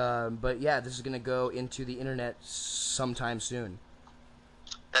 But yeah, this is gonna go into the internet sometime soon.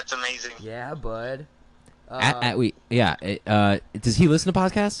 That's amazing. Yeah, bud. Does he listen to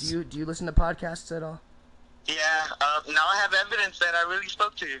podcasts? Do you listen to podcasts at all? Yeah. Now I have evidence that I really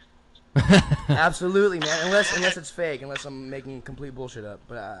spoke to you. Absolutely, man. Unless it's fake, unless I'm making complete bullshit up.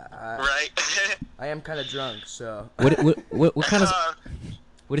 But Right. I am kind of drunk, so. What kind of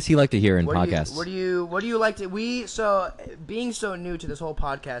what does he like to hear in podcasts? What do you like to being so new to this whole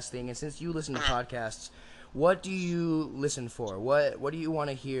podcast thing, and since you listen to podcasts, what do you listen for? What do you want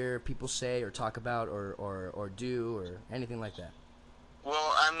to hear people say or talk about or do or anything like that?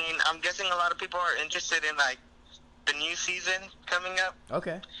 Well, I mean, I'm guessing a lot of people are interested in like the new season coming up.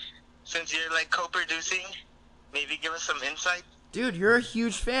 Okay. Since you're like co-producing, maybe give us some insight. Dude, you're a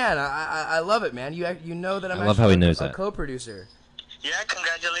huge fan. I love it, man. You know that I'm I love how he knows a that. co-producer. Yeah,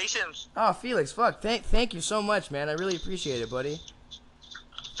 congratulations. Oh, Felix, fuck. Thank you so much, man. I really appreciate it, buddy.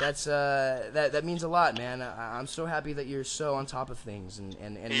 That's that means a lot, man. I'm so happy that you're so on top of things and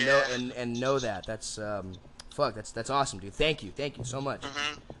Yeah. know that. That's that's awesome, dude. Thank you so much.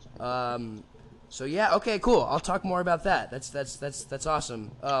 So yeah, okay, cool. I'll talk more about that. That's awesome.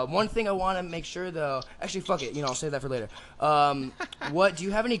 One thing I want to make sure though, actually, fuck it. I'll save that for later. What do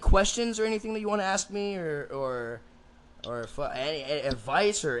you have any questions or anything that you want to ask me or any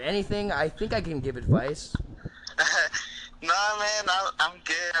advice or anything? I think I can give advice. Nah, man, I'm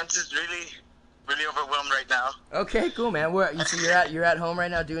good. I'm just really, really overwhelmed right now. Okay, cool, man. So you're at home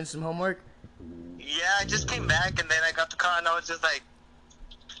right now doing some homework? Yeah, I just came back and then I got the car and I was just like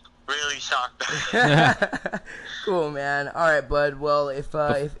really shocked. Cool, man. All right, bud. Well,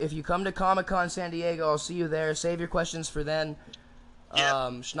 if you come to Comic-Con San Diego, I'll see you there. Save your questions for then. Yeah.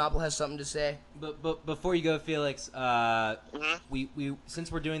 Schnabel has something to say. But before you go, Felix, we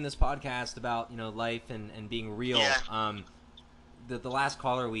since we're doing this podcast about life and being real, Yeah. The last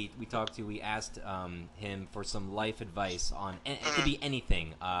caller we talked to, we asked him for some life advice on it could be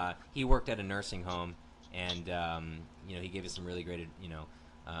anything. He worked at a nursing home, and he gave us some really great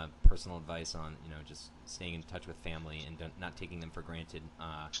personal advice on just staying in touch with family and not taking them for granted.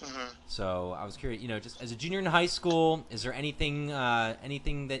 So I was curious, just as a junior in high school, is there anything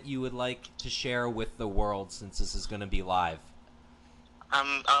that you would like to share with the world since this is going to be live?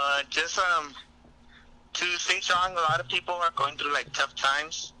 Just to stay strong. A lot of people are going through like tough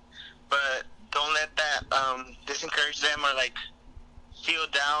times, but don't let that disencourage them or like feel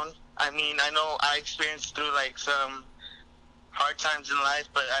down. I mean, I know I experienced through like some hard times in life,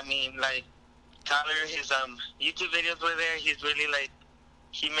 but I mean, like Tyler, his YouTube videos were there. He's really like,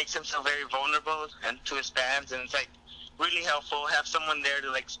 he makes himself very vulnerable and to his fans, and it's like really helpful. Have someone there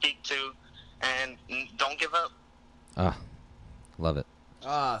to like speak to, and don't give up. Love it.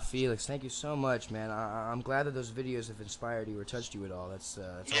 Felix, thank you so much, man. I'm glad that those videos have inspired you or touched you at all. That's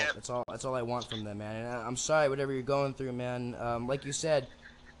all I want from them, man. And I'm sorry, whatever you're going through, man. Like you said,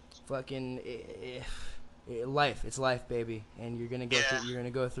 fucking life. It's life, baby. And you're gonna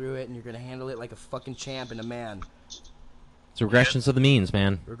go through it, and you're gonna handle it like a fucking champ and a man. It's regression to the means,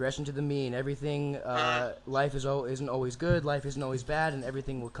 man. Regression to the mean. Everything, life isn't always good, life isn't always bad, and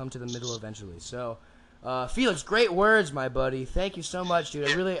everything will come to the middle eventually. So, Felix, great words, my buddy. Thank you so much, dude.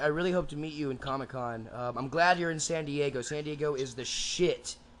 I really hope to meet you in Comic-Con. I'm glad you're in San Diego. San Diego is the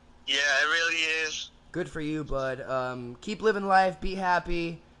shit. Yeah, it really is. Good for you, bud. Keep living life. Be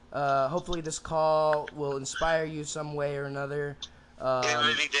happy. Hopefully this call will inspire you some way or another. It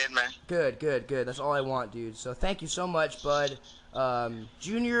really did, man. Good. That's all I want, dude. So thank you so much, bud.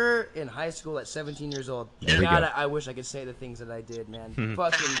 Junior in high school at 17 years old. There we God, go. I wish I could say the things that I did, man.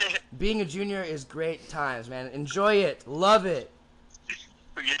 Fucking being a junior is great times, man. Enjoy it. Love it.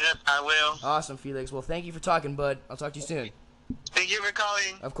 Yep, I will. Awesome, Felix. Well, thank you for talking, bud. I'll talk to you soon. Thank you for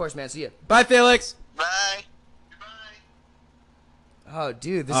calling. Of course, man. See ya. Bye, Felix. Bye. Oh,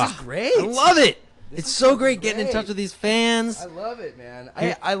 dude, this is great. I love it. This It's is so great getting in great. touch with these fans. I love it, man.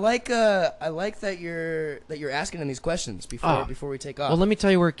 Yeah. I like that you're asking them these questions before we take off. Well, let me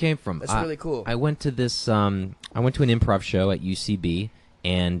tell you where it came from. That's really cool. I went to this. I went to an improv show at UCB,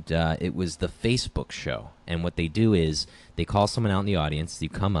 and it was the Facebook show. And what they do is they call someone out in the audience. You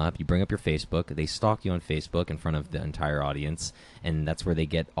come up, you bring up your Facebook. They stalk you on Facebook in front of the entire audience, and that's where they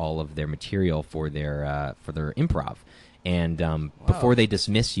get all of their material for their improv. And before they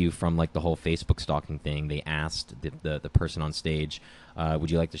dismiss you from like the whole Facebook stalking thing, they asked the person on stage,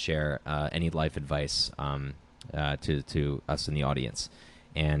 "Would you like to share any life advice to us in the audience?"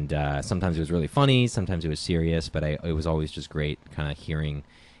 And sometimes it was really funny, sometimes it was serious, but it was always just great, kind of hearing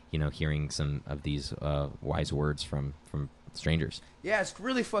some of these wise words from strangers. Yeah, it's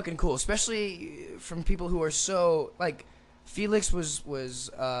really fucking cool, especially from people who are so like. Felix was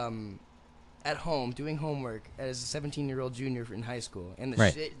at home doing homework as a 17-year-old junior in high school, and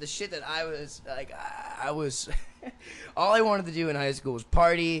the shit that I was like, I was all I wanted to do in high school was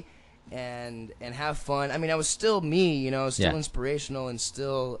party and have fun. I mean, I was still me, you know, still inspirational and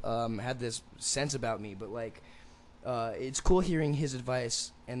still had this sense about me, but like it's cool hearing his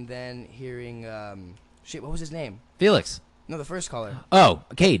advice and then hearing what was his name? Felix. No, the first caller. Oh,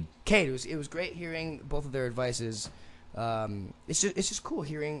 Cade. Kate. It was great hearing both of their advices. It's just cool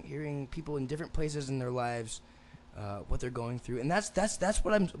hearing people in different places in their lives, what they're going through, and that's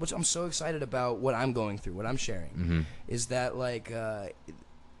what I'm so excited about. What I'm going through, what I'm sharing, is that like, the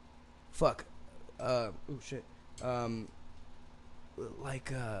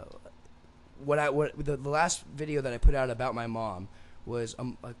last video that I put out about my mom was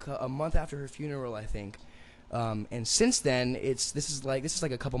a month after her funeral, I think, and since then this is like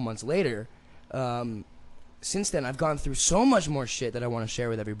a couple months later. Since then, I've gone through so much more shit that I want to share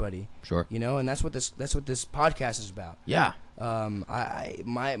with everybody. Sure. You know, and that's what this podcast is about. Yeah.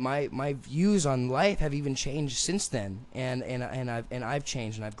 My views on life have even changed since then, and I've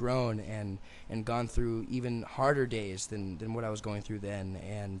changed and I've grown and gone through even harder days than what I was going through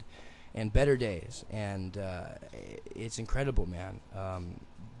then, and better days, and it's incredible, man.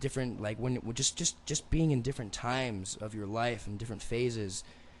 Different, like when just being in different times of your life and different phases.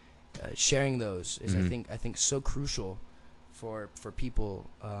 Sharing those is I think so crucial for people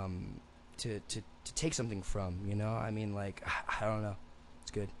to take something from, you know. I mean, like, I don't know,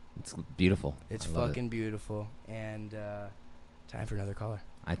 it's good, It's beautiful. it's I love fucking beautiful. And time for another caller.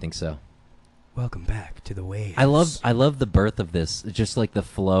 I think so. Welcome back to the Waves. I love the birth of this, just like the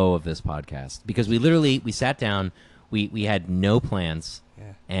flow of this podcast, because we sat down, we had no plans.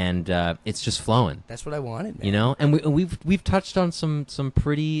 Yeah. And it's just flowing. That's what I wanted, man. You know, and we've touched on some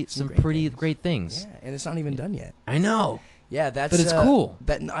pretty great things. Yeah, and it's not even done yet. I know. Yeah, that's But it's cool.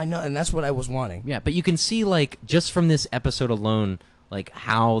 That I know, and that's what I was wanting. Yeah, but you can see, like, just from this episode alone, like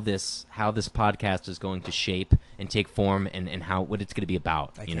how this podcast is going to shape and take form, and what it's going to be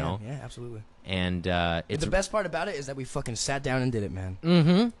about. You know? Yeah, absolutely. And it's the best part about it is that we fucking sat down and did it, man.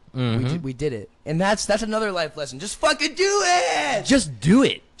 We did it, and that's another life lesson. Just fucking do it. Just do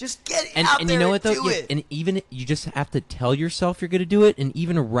it. Just get And out there you know what though? do it. And even you just have to tell yourself you're going to do it, and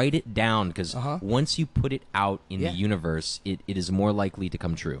even write it down, because once you put it out in the universe, it is more likely to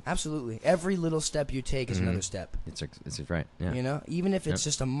come true. Absolutely, every little step you take is another step. It's right. Yeah. You know, even if it's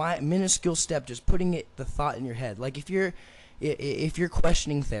just a minuscule step, just putting the thought in your head. Like if you're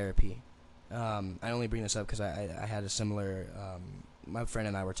questioning therapy, I only bring this up because I had a similar. My friend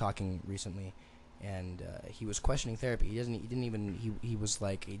and I were talking recently, and he was questioning therapy. He was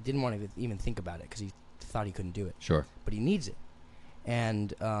like, he didn't want to even think about it because he thought he couldn't do it. Sure. But he needs it,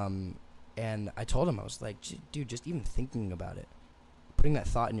 and I told him, I was like, dude, just even thinking about it, putting that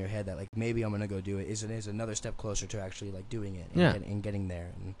thought in your head that like maybe I'm gonna go do it is another step closer to actually like doing it and getting there.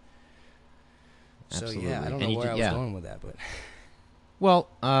 And so Absolutely. yeah, I don't know where I was going with that, but Well,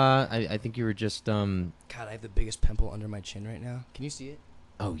 I think you were just God, I have the biggest pimple under my chin right now. Can you see it?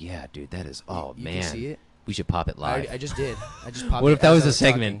 Oh yeah, dude, that is. Oh You man, can see it? we should pop it live. I just did. I just popped What it if that as was I a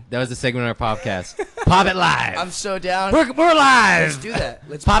segment? talking. That was a segment on our podcast. Pop it live. I'm so down. We're live. Let's do that.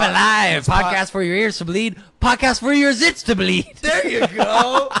 Let's Pop it live. let's pop- Podcast for your ears to bleed. Podcast for your zits to bleed. There you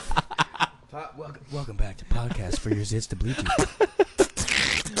go. Welcome back to Podcast for Your Zits to Bleed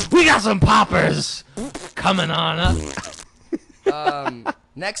To. We got some poppers coming on up.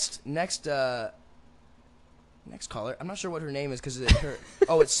 Next caller. I'm not sure what her name is because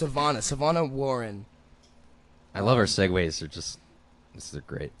it's Savannah. Savannah Warren. I love our segues. They're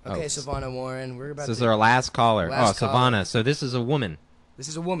great. Okay, Savannah Warren. We're about This is to. our last caller. Last caller. Savannah. So this is a woman This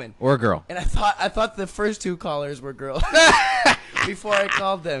is a woman. or a girl. And I thought the first two callers were girls before I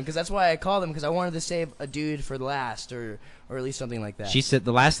called them, because that's why I called them, because I wanted to save a dude for last, or at least something like that. She said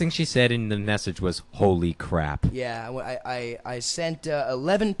the last thing she said in the message was "Holy crap." Yeah, I sent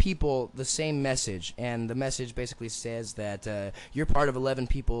 11 people the same message, and the message basically says that you're part of 11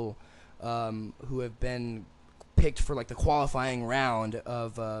 people who have been picked for like the qualifying round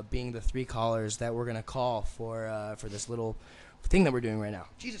of being the 3 callers that we're gonna call for this little thing that we're doing right now.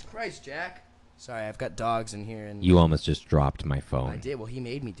 Jesus Christ, Jack! Sorry, I've got dogs in here, and You almost just dropped my phone. I did. Well, he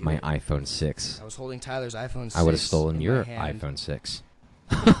made me do My it. iPhone 6. I was holding Tyler's iPhone 6. I would have stolen in your my hand. iPhone 6.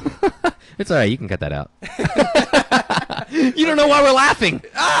 It's all right. You can cut that out. You don't know why we're laughing,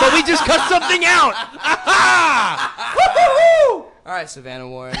 but we just cut something out. All right, Savannah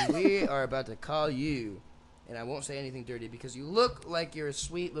Warren, we are about to call you, and I won't say anything dirty because you look like you're a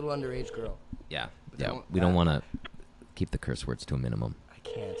sweet little underage girl. Yeah. But Yeah. don't- We don't want to keep the curse words to a minimum. I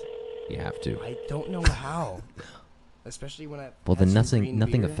can't. You have to. I don't know how. Especially when I. Well, had then some green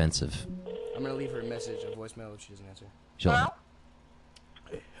nothing beer. offensive. I'm gonna leave her a message, a voicemail, if she doesn't answer. She'll Hello?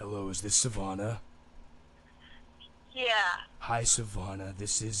 Hello, is this Savannah? Yeah. Hi, Savannah.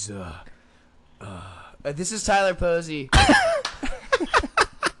 This is this is Tyler Posey.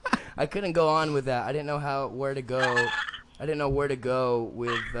 I couldn't go on with that. I didn't know where to go. I didn't know where to go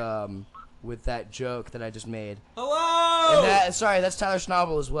with that joke that I just made. Hello! And that's Tyler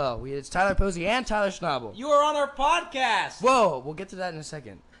Schnabel as well. It's Tyler Posey and Tyler Schnabel. You are on our podcast! Whoa, we'll get to that in a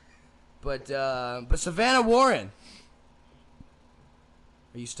second. But Savannah Warren,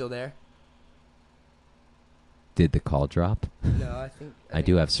 are you still there? Did the call drop? No, I think I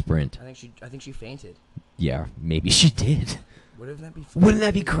do have Sprint. I think she fainted. Yeah, maybe she did. Wouldn't that be? Wouldn't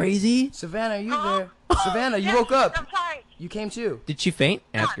that be crazy? Savannah, are you there? Savannah, you woke I'm up. fine. You came too. Did she faint?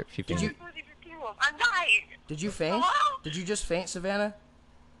 Ask her if she Did fainted. I'm dying. Did you faint? Hello? Did you just faint, Savannah?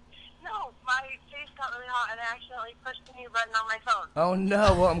 No, my face got really hot and I accidentally pushed the mute button on my phone. Oh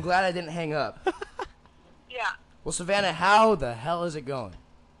no. Well, I'm glad I didn't hang up. Yeah. Well, Savannah, how the hell is it going?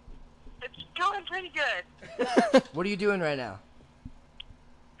 It's going pretty good. What are you doing right now?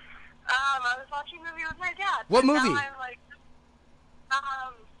 I was watching a movie with my dad. What and movie? Now I'm like,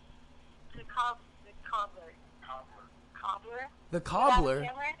 the cobbler. Cobbler? The Cobbler.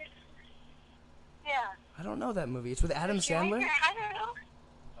 Adam Sandler? Yeah. I don't know that movie. It's with Adam Sandler. I don't know.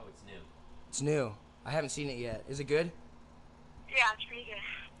 Oh, it's new. It's new. I haven't seen it yet. Is it good? Yeah, it's pretty good.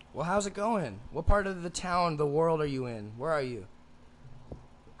 Well, how's it going? What part of the town, the world are you in? Where are you?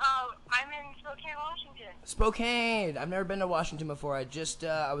 I'm in Spokane, Washington. Spokane. I've never been to Washington before. I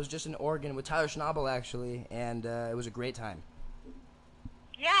was just in Oregon with Tyler Schnabel actually, and it was a great time.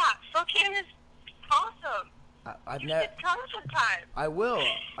 Yeah, Spokane is awesome. I've You never. should come sometime. I will.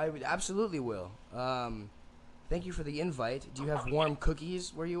 I absolutely will. Thank you for the invite. Do you have warm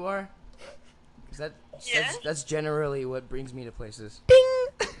cookies where you are? 'Cause Yes. that's generally what brings me to places.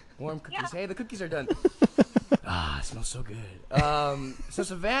 Ding. Warm cookies. Yeah. Hey, the cookies are done. It smells so good. So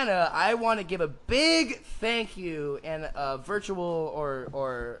Savannah, I want to give a big thank you and a virtual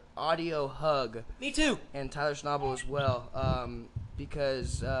or audio hug, Me too! and Tyler Schnabel as well,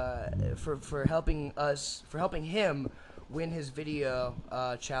 because for helping him win his video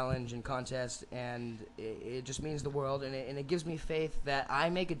challenge and contest, and it just means the world, and it gives me faith that I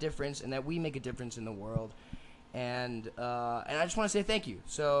make a difference and that we make a difference in the world. And I just want to say thank you.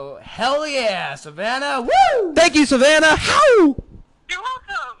 So hell yeah, Savannah! Woo! Thank you, Savannah. How? You're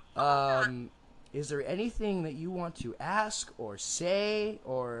welcome. Is there anything that you want to ask or say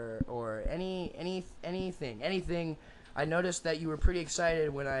or anything? I noticed that you were pretty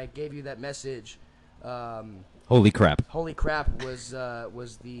excited when I gave you that message. Holy crap. Holy crap was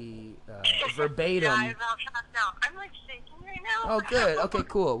the verbatim. Yeah, I'm about passed out. I'm like shaking right now. Oh, good. Okay,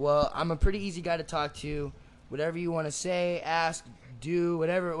 cool. Well, I'm a pretty easy guy to talk to. Whatever you want to say, ask, do,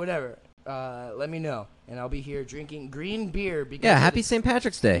 whatever. let me know, and I'll be here drinking green beer. Because Yeah, happy St.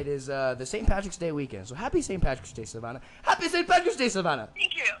 Patrick's Day. It is the St. Patrick's Day weekend, so happy St. Patrick's Day, Savannah. Happy St. Patrick's Day, Savannah.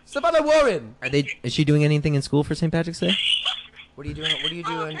 Thank you. Savannah Warren. Is she doing anything in school for St. Patrick's Day? What are you doing? What are you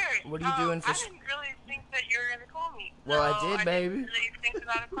doing? Okay. What are you doing for? I didn't really think that you were gonna call me. Well, I so did, baby. I didn't really think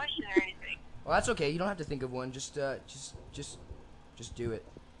about a question or anything. Well, that's okay. You don't have to think of one. Just do it.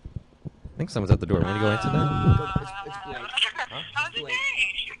 I think someone's at the door. Want to go answer that? It's late. How's your Late.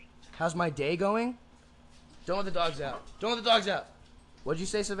 day? How's my day going? Don't let the dogs out. Don't let the dogs out. What'd you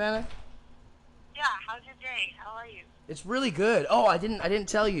say, Savannah? Yeah, how's your day? How are you? It's really good. Oh, I didn't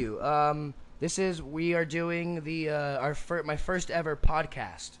tell you. We are doing my first ever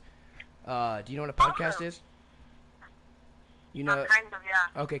podcast. Do you know what a podcast is? You know. Kind of, yeah.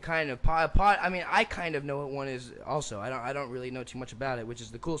 Okay, kind of. Pod. I mean, I kind of know what one is. Also, I don't really know too much about it, which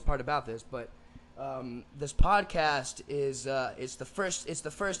is the coolest part about this. But this podcast is it's the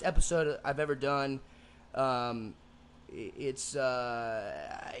first episode I've ever done. It's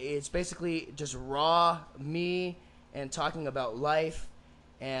basically just raw me and talking about life,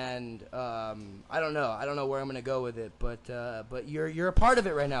 and I don't know where I'm gonna go with it, but you're a part of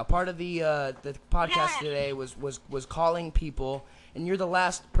it right now. Part of the podcast today was calling people, and you're the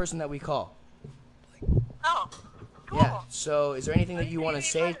last person that we call. Oh, cool. Yeah. So, is there anything that you want to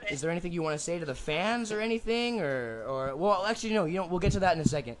say? Is there anything you want to say to the fans or anything, or well, actually no. We'll get to that in a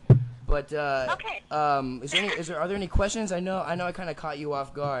second. But Okay. are there any questions? I know I kind of caught you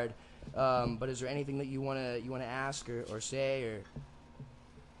off guard. But is there anything that you wanna ask or say or?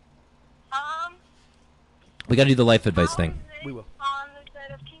 We got to do the life advice thing. We will. On the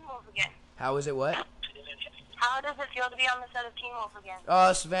set of Teen Wolf again. How is it? What? How does it feel to be on the set of Teen Wolf again?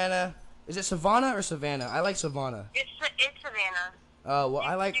 Savannah. Is it Savannah or Savannah? I like Savannah. It's Savannah. Well, You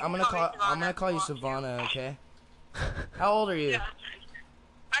I'm can call me I'm gonna Savannah call you if you want Savannah. Okay. How old are you? Yeah.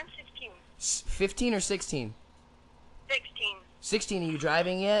 I'm 16. 15 or 16? 16. 16. Are you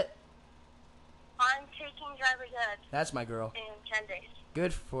driving yet? I'm taking driver's ed That's my girl. in 10 days.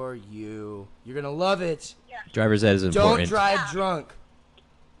 Good for you. You're gonna love it. Yeah. Driver's ed is Don't important. drive Yeah. drunk.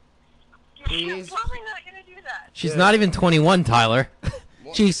 I'm Please. probably not going to do that. She's Good. not even 21, Tyler.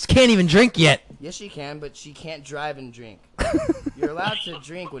 She can't even drink yet. Yes, she can, but she can't drive and drink. You're allowed to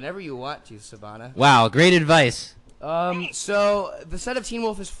drink whenever you want to, Savannah. Wow, great advice. So the set of Teen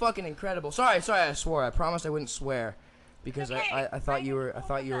Wolf is fucking incredible. Sorry, I swore. I promised I wouldn't swear because Okay. I thought you were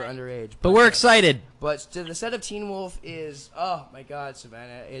underage. But we're excited. But the set of Teen Wolf is, oh my God,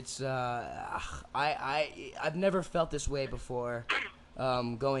 Savannah. It's I've never felt this way before.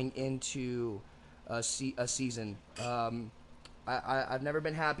 Going into a season. I've never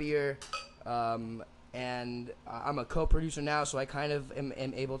been happier. And I'm a co-producer now, so I kind of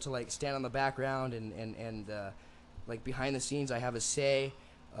am able to like stand on the background and like behind the scenes. I have a say.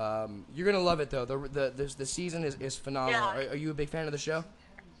 You're gonna love it though. The season is phenomenal. Yeah. Are you a big fan of the show?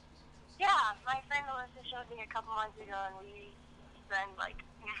 Yeah, my friend Alyssa showed me a couple months ago, and we spend like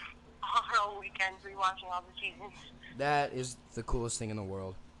all weekends rewatching all the seasons. That is the coolest thing in the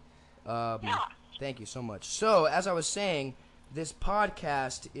world. Yeah. Thank you so much. So, as I was saying, this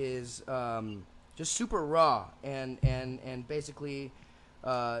podcast is just super raw and basically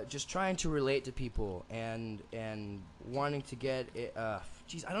just trying to relate to people and wanting to get it.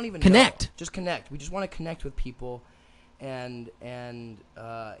 Geez, I don't even Connect. know. Just connect. We just want to connect with people and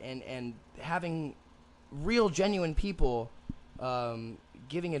having real, genuine people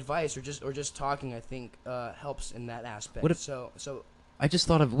giving advice or just talking. I think helps in that aspect. What if- so I just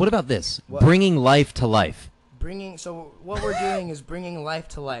thought of, what about this? What? Bringing life to life. What we're doing is bringing life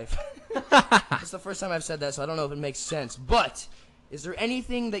to life. It's the first time I've said that, so I don't know if it makes sense. But is there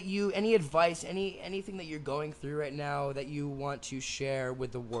anything that any advice, anything that you're going through right now that you want to share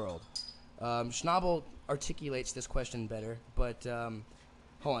with the world? Schnabel articulates this question better, but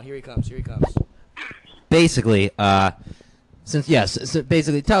hold on, here he comes. Basically,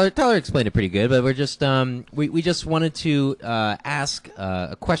 basically Tyler explained it pretty good, but we're just we just wanted to ask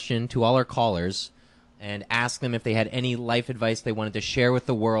a question to all our callers and ask them if they had any life advice they wanted to share with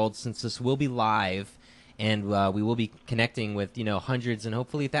the world, since this will be live and we will be connecting with hundreds and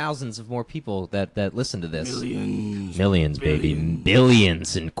hopefully thousands of more people that listen to this. Millions, baby,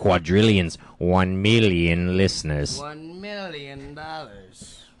 billions and quadrillions, 1 million listeners. $1 million.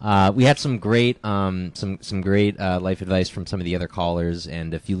 We had some great great life advice from some of the other callers,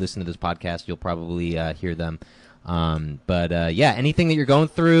 and if you listen to this podcast, you'll probably hear them. But anything that you're going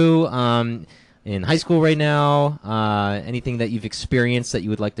through in high school right now, anything that you've experienced that you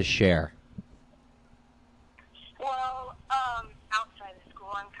would like to share. Well, outside of school,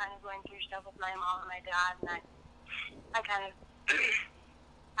 I'm kind of going through stuff with my mom and my dad, and I kind of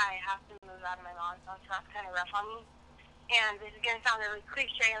I have to out of my mom's house, so that's kind of rough on me. And this is going to sound really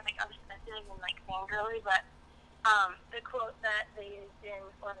cliche and, like, obsessive and, like, fangirly, but the quote that they used in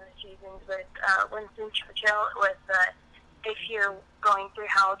one of the seasons with Winston Churchill was that if you're going through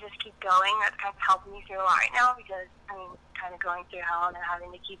hell, just keep going. That's kind of helping me through a lot right now because I'm kind of going through hell and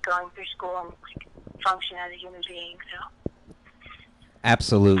having to keep going through school and, like, function as a human being, so.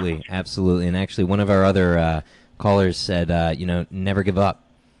 Absolutely, absolutely. And actually, one of our other callers said, never give up.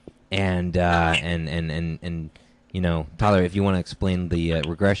 And you know, Tyler, if you want to explain the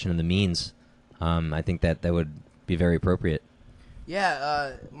regression of the means, I think that would be very appropriate.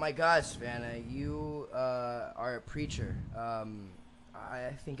 Yeah, my God, Savannah, you are a preacher.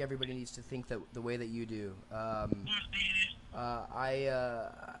 I think everybody needs to think that the way that you do.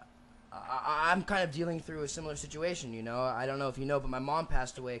 I'm kind of dealing through a similar situation, you know. I don't know if you know, but my mom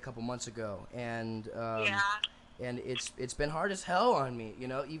passed away a couple months ago, and and it's been hard as hell on me, you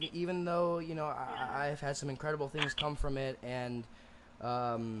know. Even though, you know, I've had some incredible things come from it, and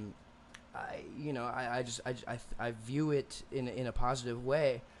I view it in a positive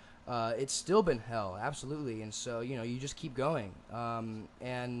way. It's still been hell, absolutely, and so, you know, you just keep going.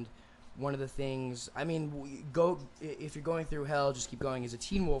 And one of the things, I mean, if you're going through hell, just keep going is a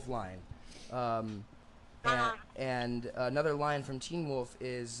Teen Wolf line. And another line from Teen Wolf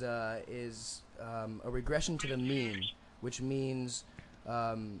is a regression to the mean, which means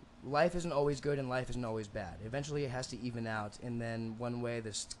life isn't always good and life isn't always bad. Eventually it has to even out, and then one way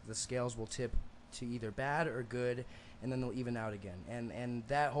the scales will tip to either bad or good, and then they'll even out again. And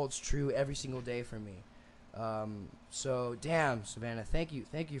that holds true every single day for me. So damn, Savannah, thank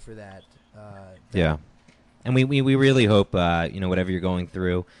you for that. Yeah, and we really hope whatever you're going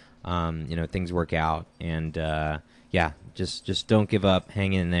through, things work out, and just don't give up,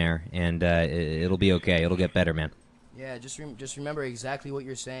 hang in there, and it'll be okay. It'll get better, man. Yeah, just remember exactly what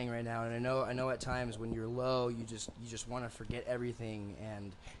you're saying right now, and I know at times when you're low, you just want to forget everything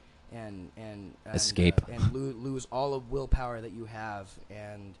and escape and lose all of willpower that you have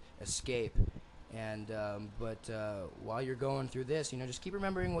and escape. And but while you're going through this, you know, just keep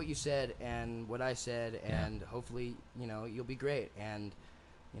remembering what you said and what I said, and hopefully, you know, you'll be great. And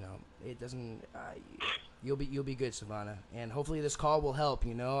you know, it doesn't. You'll be good, Savannah. And hopefully this call will help.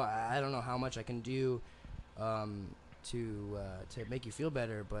 You know, I don't know how much I can do to make you feel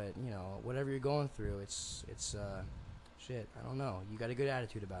better, but you know, whatever you're going through, it's shit. I don't know. You got a good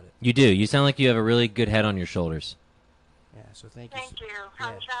attitude about it. You do. You sound like you have a really good head on your shoulders. Yeah. So thank you. Thank you.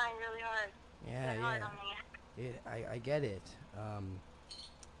 I'm trying really hard. I get it.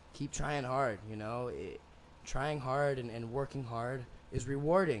 Keep trying hard, you know. Trying hard and working hard is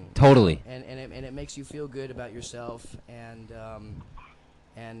rewarding. Totally. And it makes you feel good about yourself, and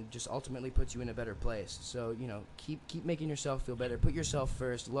just ultimately puts you in a better place. So, you know, keep making yourself feel better. Put yourself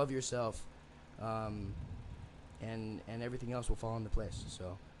first. Love yourself, and everything else will fall into place.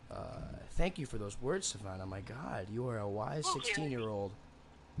 So, thank you for those words, Savannah. My God, you are a wise 16-year-old.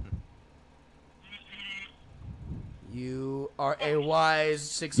 You are a wise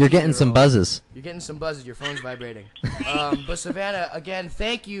 16-year-old. You're getting some buzzes. You're getting some buzzes. Your phone's vibrating. But Savannah, again,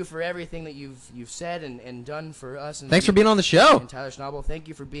 thank you for everything that you've said and done for us. And thanks for being on the show. And Tyler Schnabel, thank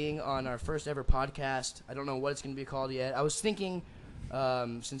you for being on our first ever podcast. I don't know what it's going to be called yet. I was thinking,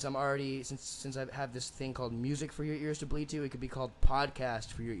 since I have this thing called Music for Your Ears to Bleed To, it could be called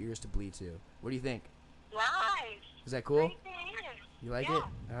Podcast for Your Ears to Bleed To. What do you think? Nice. Is that cool? Great to hear. You like it?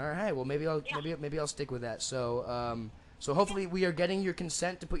 All right. Well, maybe I'll stick with that. So so hopefully we are getting your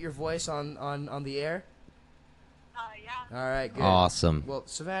consent to put your voice on the air. Yeah. All right. Good. Awesome. Well,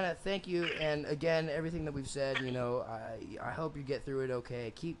 Savannah, thank you, and again, everything that we've said, you know, I hope you get through it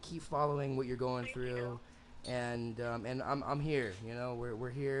okay. Keep following what you're going through, and I'm here. You know, we're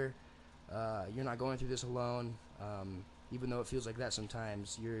here. You're not going through this alone. Even though it feels like that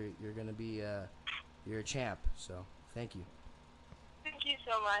sometimes, you're gonna be you're a champ. So thank you. Thank you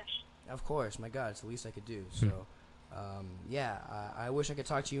so much. Of course, my God, it's the least I could do. So, I wish I could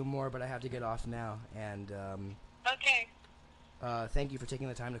talk to you more, but I have to get off now. And Okay. thank you for taking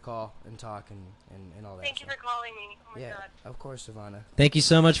the time to call and talk and all that. Thank you for calling me. Oh my yeah, God. of course, Savannah. Thank you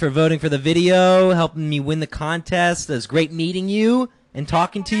so much for voting for the video, helping me win the contest. It was great meeting you and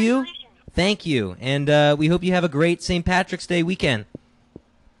talking to you. Congratulations. Thank you, and we hope you have a great St. Patrick's Day weekend.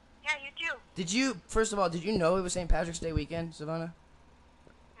 Yeah, you too. First of all, did you know it was St. Patrick's Day weekend, Savannah?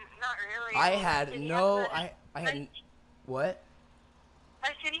 Not really. I had City no, has I had, what? My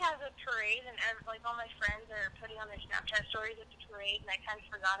city has a parade, and like all my friends are putting on their Snapchat stories at the parade, and I kind of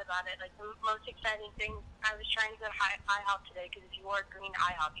forgot about it. Like the most exciting thing, I was trying to go to IHOP today because if you wore green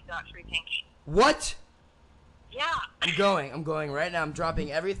IHOP, you got free pancakes. What? Yeah. I'm going right now. I'm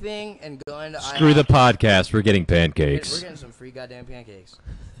dropping everything and going to Screw the IHOP. podcast. We're getting We're pancakes. getting some free goddamn pancakes.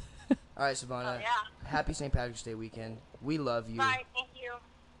 All right, Savannah. Oh, yeah. Happy St. Patrick's Day weekend. We love you. Bye. Thank you.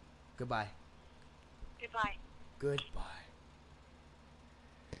 Goodbye. Goodbye. Goodbye.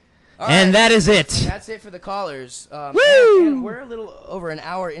 All And right. that is it. That's it for the callers. Woo! And we're a little over an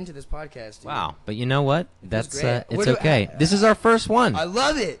hour into this podcast. Dude. Wow. But you know what? That's great. it's Where do- okay. This is our first one. I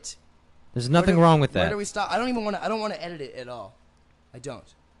love it. There's nothing Where do- wrong with Where that. do we stop? I don't even want to. I don't want to edit it at all. I don't.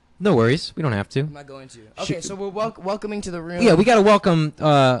 No worries. We don't have to. I'm not going to. Okay, so we're welcoming to the room. Yeah, we got to welcome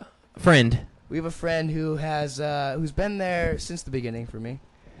friend. We have a friend who has who's been there since the beginning for me.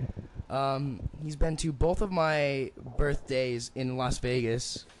 He's been to both of my birthdays in Las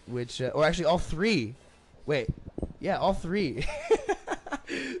Vegas, which or actually all three. Wait, yeah, all three.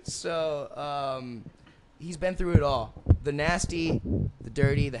 So he's been through it all: the nasty, the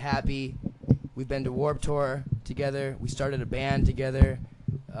dirty, the happy. We've been to Warped Tour together. We started a band together.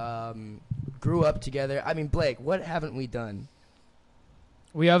 Grew up together. I mean, Blake, what haven't we done?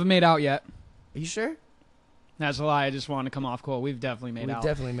 We haven't made out yet. Are you sure? That's a lie. I just want to come off cool. We've definitely made We've out.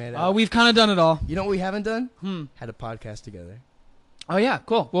 definitely made out. We've kind of done it all. You know what we haven't done? Hmm. Had a podcast together. Oh yeah,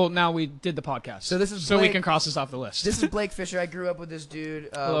 cool. Well, now we did the podcast, So this is so we Blake- can cross this off the list. This is Blake Fisher. I grew up with this dude.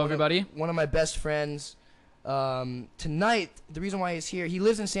 Hello, everybody. One of my best friends. Tonight, the reason why he's here, he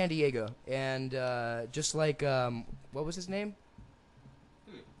lives in San Diego, and just like what was his name?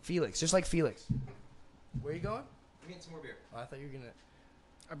 Felix. Just like Felix. Where are you going? I'm getting some more beer. Oh, I thought you were gonna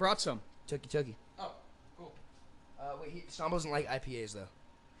I brought some. Chucky. Oh, cool. Wait, Sean doesn't like IPAs though.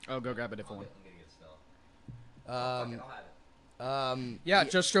 Oh, go grab a different one. I'm getting it still. I'll have it. Yeah,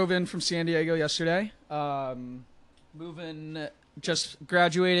 just drove in from San Diego yesterday. Moving, just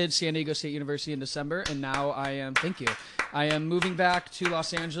graduated San Diego State University in December, and now I am moving back to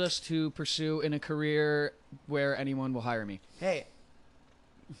Los Angeles to pursue in a career where anyone will hire me. Hey.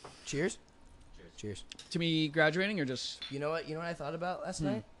 Cheers. Cheers. To me graduating or just You know what? You know what I thought about last Hmm.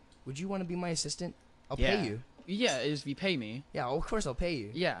 night? Would you want to be my assistant? I'll Yeah. pay you. yeah, is if you pay me. Yeah, of course I'll pay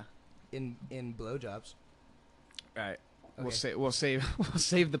you. Yeah. In blowjobs. Right. Okay. We'll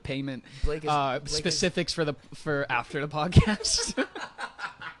save the payment Blake is Blake is- specifics for after the podcast.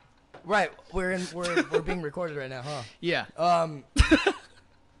 Right, we're being recorded right now, huh? Yeah.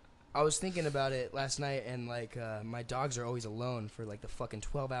 I was thinking about it last night, and like my dogs are always alone for like the fucking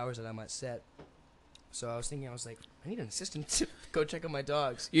 12 hours that I'm at set. So I was like, I need an assistant to go check on my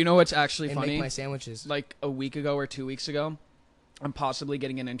dogs You know what's actually and funny? make my sandwiches. Like a week ago or 2 weeks ago, I'm possibly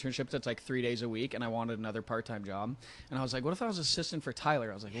getting an internship that's like 3 days a week, and I wanted another part-time job. And I was like, what if I was assistant for Tyler?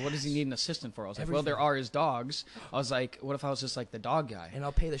 I was like, well, what does he need an assistant for? I was like, well, there Everything. are his dogs. I was like, what if I was just like the dog guy? And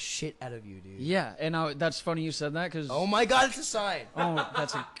I'll pay the shit out of you, dude. Yeah, and that's funny you said that because Oh my god, it's a sign.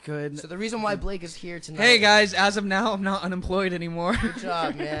 that's a good. So the reason why Blake is here tonight. Hey guys, as of now, I'm not unemployed anymore. Good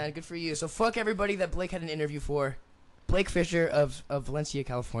job, man. Good for you. So fuck everybody that Blake had an interview for. Blake Fisher of Valencia,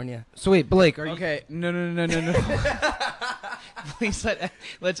 California. So wait, Blake, are you? Okay, no. Please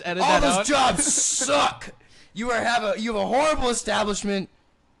let's edit All that those out. jobs suck. You have a horrible establishment,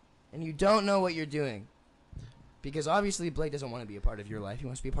 and you don't know what you're doing. Because obviously Blake doesn't want to be a part of your life. He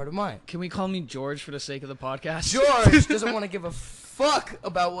wants to be a part of mine. Can we call me George for the sake of the podcast? George doesn't want to give a fuck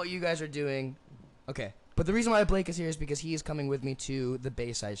about what you guys are doing. Okay. But the reason why Blake is here is because he is coming with me to the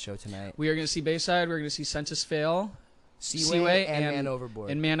Bayside show tonight. We are going to see Bayside. We're going to see Census Fail. Seaway and Man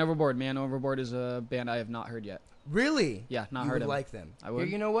Overboard. And Man Overboard. Man Overboard is a band I have not heard yet. Really? Yeah, not you heard would of them. like them. I would.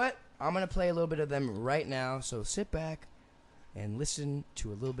 Here, you know what? I'm going to play a little bit of them right now. So sit back and listen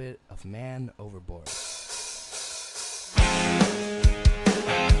to a little bit of Man Overboard.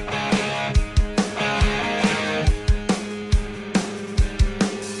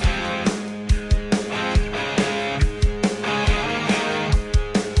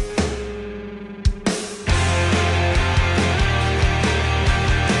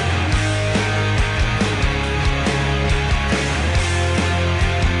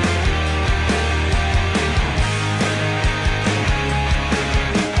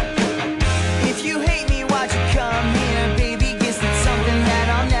 If you hate me, why'd you come here, baby? Guess that's something that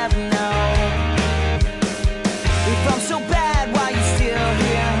I'll never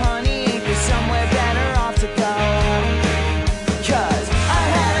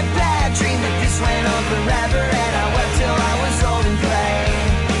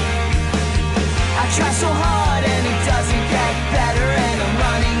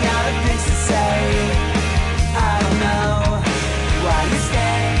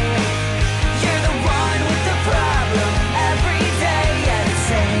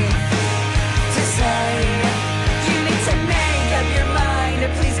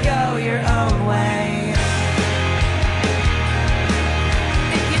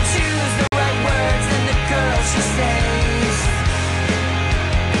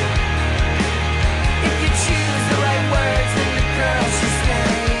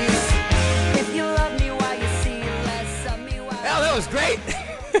mate.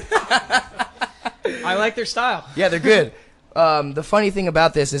 I like their style. Yeah, they're good. The funny thing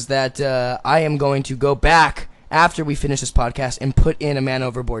about this is that I am going to go back after we finish this podcast and put in a Man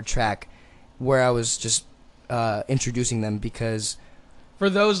Overboard track where I was just introducing them because... For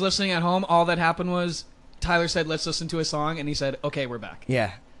those listening at home, all that happened was Tyler said, let's listen to a song, and he said, okay, we're back.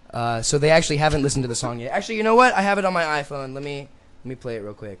 Yeah. So they actually haven't listened to the song yet. Actually, you know what? I have it on my iPhone. Let me play it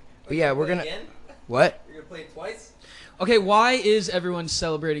real quick. But yeah, we're gonna... What? You're gonna play it twice? Okay, why is everyone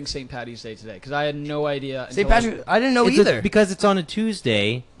celebrating St. Patty's Day today? Because I had no idea. St. Patrick... I didn't know It's either. because it's on a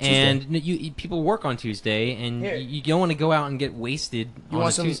Tuesday, and people work on Tuesday, and Here. you don't want to go out and get wasted on want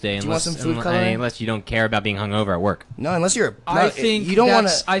a some- Tuesday do you want some food coloring? unless you don't care about being hungover at work. No, unless you're... I no, think you don't want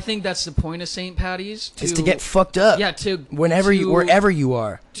to... I think that's the point of St. Patty's. Is to get fucked up. Yeah, to... Whenever you... Wherever you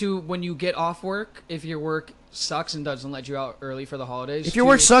are. To when you get off work, if your work sucks and doesn't let you out early for the holidays. If your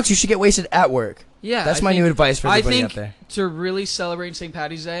work sucks, you should get wasted at work. Yeah, That's I my think- new advice for everybody I think out there. to really celebrate St.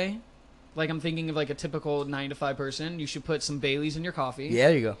 Patty's Day, like I'm thinking of like a typical 9 to 5 person, you should put some Baileys in your coffee. Yeah,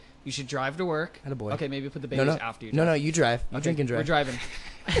 there you go. You should drive to work. Attaboy. Okay, maybe put the No, Baileys no. after you. No, drive. no, you drive. You Okay, drink and drive. We're driving.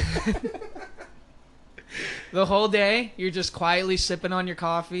 The whole day, you're just quietly sipping on your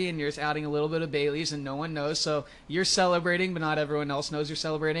coffee and you're just adding a little bit of Baileys and no one knows. So you're celebrating, but not everyone else knows you're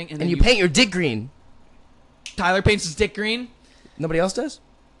celebrating. And then And you paint your dick green. Tyler paints his dick green. Nobody else does?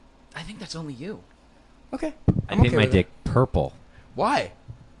 I think that's only you. Okay. I I'm paint okay my with dick purple. Why?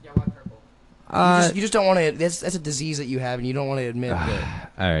 Yeah, why purple? You just don't want to... That's a disease that you have, and you don't want to admit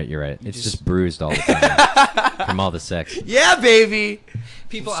that. All right, you're right. It's just- just bruised all the time from all the sex. Yeah, baby!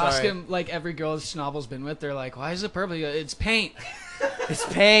 People I'm ask sorry. him, like every girl Schnabel's been with, they're like, why is it purple? He goes, it's paint. It's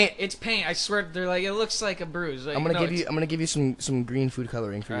paint. It's paint. I swear, they're like, it looks like a bruise. Like, I'm gonna no, give you. it's- I'm gonna give you some green food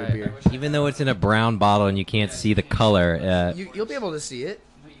coloring for your Alright, beer. Even though it's in a brown bottle and you can't see the color, You'll be able to see it.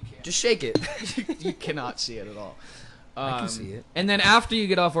 No, you can't. Just shake it. You cannot see it at all. I can see it. And then after you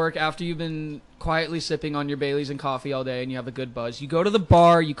get off work, after you've been quietly sipping on your Baileys and coffee all day and you have a good buzz, you go to the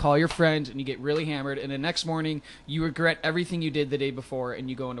bar, you call your friends, and you get really hammered, and the next morning you regret everything you did the day before and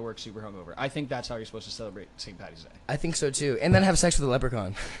you go into work super hungover. I think that's how you're supposed to celebrate St. Patty's Day. I think so too. And then have sex with a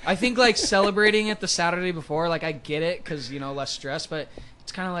leprechaun. I think like celebrating it the Saturday before, like I get it because, you know, less stress, but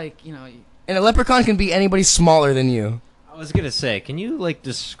it's kind of like, you know, And a leprechaun can be anybody smaller than you. I was gonna say, can you like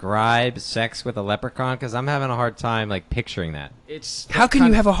describe sex with a leprechaun? Because I'm having a hard time like picturing that. it's... How can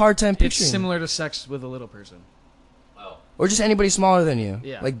you have a hard time It's picturing? similar to sex with a little person. Or just anybody smaller than you.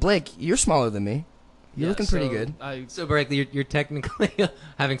 Yeah. Like Blake, you're smaller than me. You're Yeah, looking pretty so good. So, Blakely, you're technically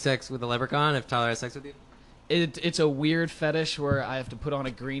having sex with a leprechaun if Tyler has sex with you. It's a weird fetish where I have to put on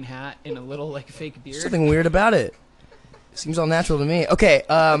a green hat and a little like fake beard. Something weird about it. Seems all natural to me. Okay,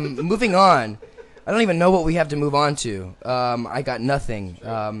 moving on. I don't even know what we have to move on to. I got nothing.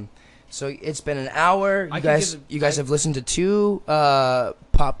 So it's been an hour. I You can guys, give you guys I- have listened to 2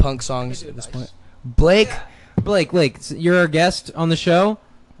 pop punk songs do at this advice. point. Blake, Blake, you're our guest on the show.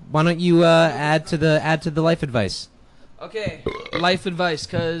 Why don't you add to the life advice? Okay, life advice,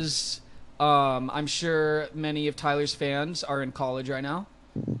 because I'm sure many of Tyler's fans are in college right now.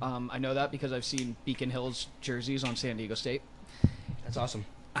 I know that because I've seen Beacon Hills jerseys on San Diego State. that's awesome.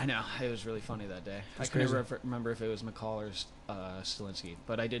 I know, it was really funny that day. That's I can crazy. never remember if it was McCall or Stilinski,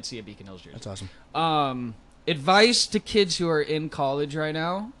 but I did see a Beacon Hills jersey. That's awesome. Advice to kids who are in college right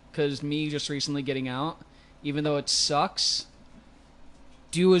now, because me just recently getting out, even though it sucks,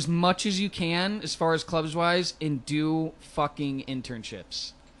 do as much as you can as far as clubs wise and do fucking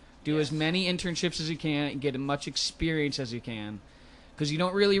internships. Do as many internships as you can and get as much experience as you can. Because you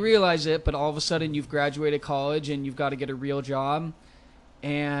don't really realize it, but all of a sudden you've graduated college and you've got to get a real job.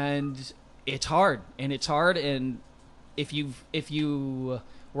 And it's hard. And if you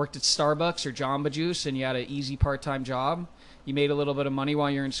worked at Starbucks or Jamba Juice and you had an easy part-time job, you made a little bit of money while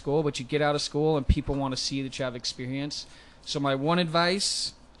you're in school, but you get out of school and people want to see that you have experience. So my one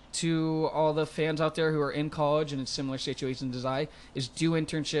advice to all the fans out there who are in college and in similar situations as I is do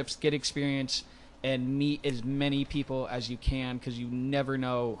internships, get experience, and meet as many people as you can, because you never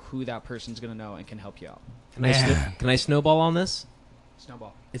know who that person's going to know and can help you out. Can I snowball on this?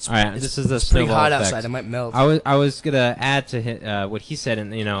 Snowball. It's, All right, it's, this is the it's pretty snowball hot effect. outside. I might melt. I was gonna add to what he said,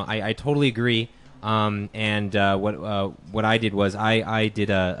 and I totally agree. And what I did was I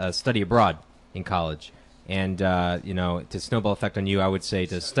did a study abroad in college, and to snowball effect on you, I would say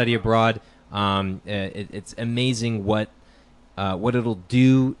to study abroad. It's amazing what it'll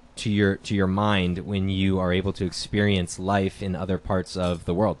do to your mind when you are able to experience life in other parts of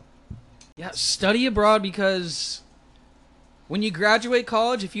the world. Yeah, study abroad, because when you graduate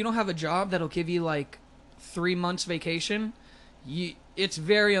college, if you don't have a job that'll give you like 3 months vacation, it's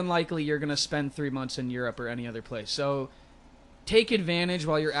very unlikely you're going to spend 3 months in Europe or any other place. So take advantage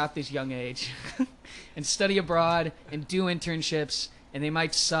while you're at this young age and study abroad and do internships. And they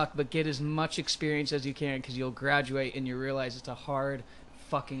might suck, but get as much experience as you can, because you'll graduate and you realize it's a hard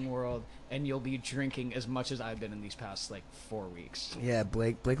fucking world, and you'll be drinking as much as I've been in these past, 4 weeks. Yeah,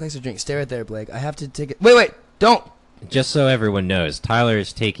 Blake likes to drink. Stay right there, Blake. I have to take it. Wait, don't. Just so everyone knows, Tyler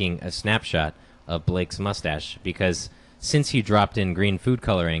is taking a snapshot of Blake's mustache because since he dropped in green food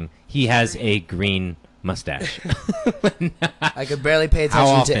coloring, he has a green mustache. I could barely pay How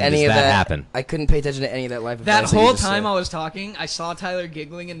attention often to any does of that that. happen? I couldn't pay attention to any of that life That advice you whole just time said. I was talking, I saw Tyler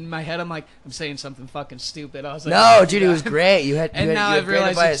giggling, and in my head I'm like, I'm saying something fucking stupid. I was like, No, oh, dude, it was great. You had, And you had, now you had I've great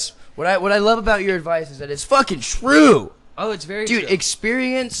realized advice. What I love about your advice is that it's fucking true. Oh, it's very Dude, true.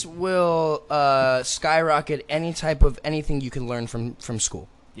 experience will skyrocket any type of anything you can learn from school.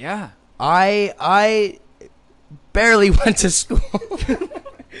 Yeah. I barely went to school.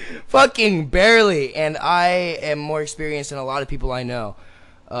 Fucking barely. And I am more experienced than a lot of people I know.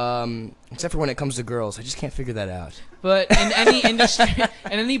 Except for when it comes to girls. I just can't figure that out. But in any industry,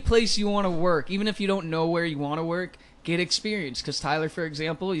 in any place you want to work, even if you don't know where you want to work, get experience. Because Tyler, for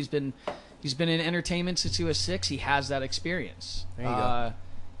example, he's been in entertainment since he was 6. He has that experience. There you go.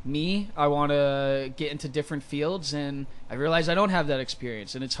 Me, I want to get into different fields, and I realize I don't have that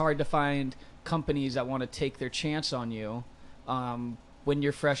experience, and it's hard to find companies that want to take their chance on you when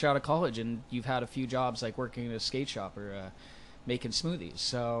you're fresh out of college and you've had a few jobs like working in a skate shop or making smoothies.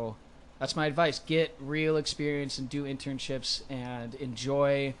 So that's my advice. Get real experience and do internships and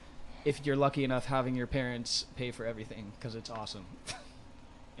enjoy, if you're lucky enough, having your parents pay for everything, because it's awesome.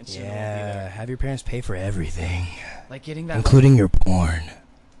 And soon it won't be Yeah, there. have your parents pay for everything, Like getting that. including your porn.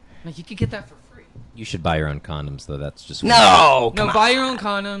 Like, you could get that for free. You should buy your own condoms, though. That's just No! No, buy your own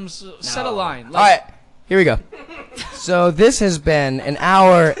condoms. Set a line. All right, here we go. So this has been an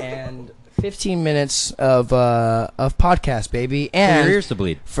hour and 15 minutes of podcast, baby, For and your ears to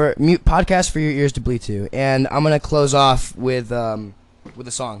bleed. for mute podcast for your ears to bleed to. And I'm gonna close off with a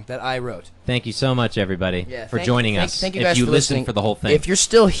song that I wrote. Thank you so much, everybody, Yeah, for joining us. Thank you if guys you for listened listening. for the whole thing. If you're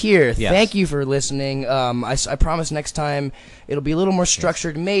still here, Yes. thank you for listening. I promise next time it'll be a little more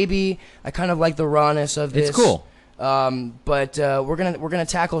structured. Maybe I kind of like the rawness of this. It's cool. But we're gonna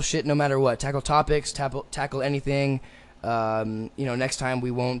tackle shit no matter what. Tackle topics. Tackle anything. Next time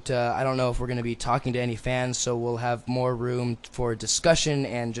we won't. I don't know if we're gonna be talking to any fans, so we'll have more room for discussion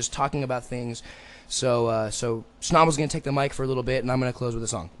and just talking about things. So Snobbles gonna take the mic for a little bit, and I'm gonna close with a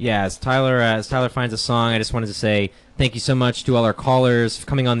song. Yeah, as Tyler finds a song, I just wanted to say thank you so much to all our callers for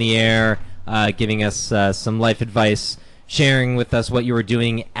coming on the air, giving us some life advice, sharing with us what you were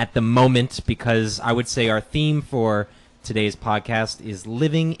doing at the moment, because I would say our theme for today's podcast is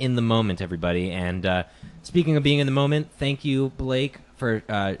living in the moment, everybody. And speaking of being in the moment, thank you, Blake, for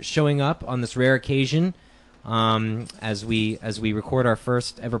showing up on this rare occasion as we record our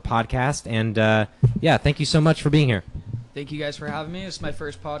first ever podcast. And thank you so much for being here. Thank you guys for having me. It's my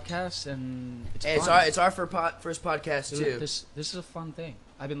first podcast, and it's Hey, fun. it's our first podcast too. This is a fun thing.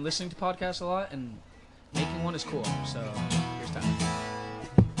 I've been listening to podcasts a lot, and making one is cool. So here's time.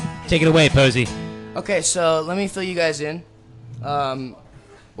 Take it away, Posey. Okay, so let me fill you guys in. One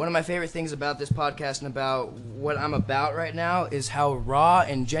of my favorite things about this podcast and about what I'm about right now is how raw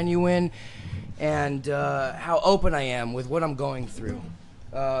and genuine and how open I am with what I'm going through.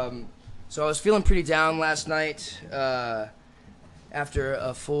 So I was feeling pretty down last night after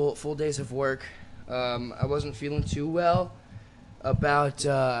a full days of work. I wasn't feeling too well about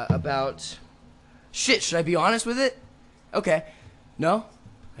shit. Should I be honest with it? Okay. No?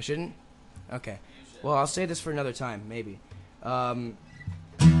 I shouldn't? Okay. Well, I'll say this for another time, maybe. But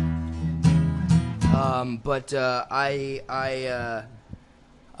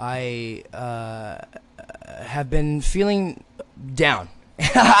I have been feeling down.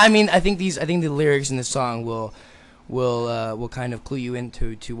 I mean, I think the lyrics in this song will kind of clue you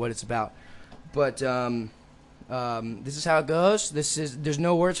into what it's about. But this is how it goes. There's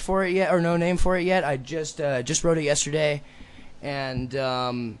no words for it yet, or no name for it yet. I just wrote it yesterday, and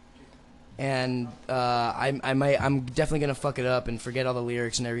I'm definitely gonna fuck it up and forget all the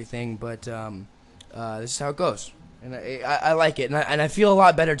lyrics and everything. But this is how it goes, and I like it, and I feel a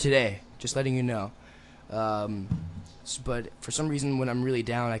lot better today. Just letting you know. But for some reason, when I'm really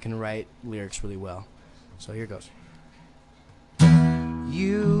down, I can write lyrics really well. So here goes.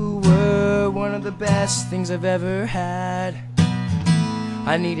 You were one of the best things I've ever had.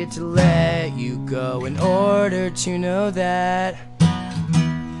 I needed to let you go in order to know that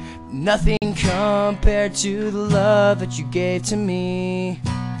nothing compared to the love that you gave to me.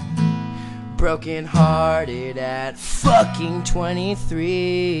 Broken hearted at fucking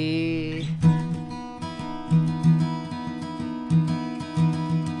 23.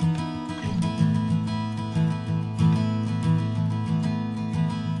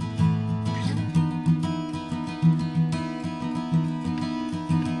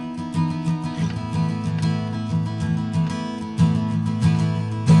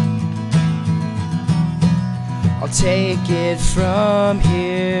 take it from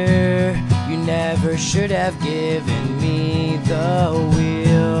here. You never should have given me the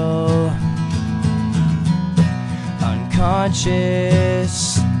wheel.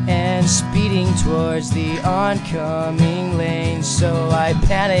 Unconscious and speeding towards the oncoming lane, so I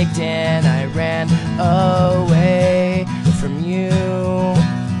panicked and I ran away from you.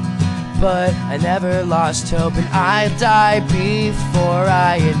 But I never lost hope, and I'd die before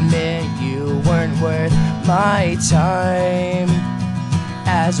I admit you weren't worth my time.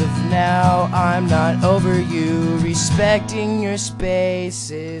 As of now, I'm not over you. Respecting your space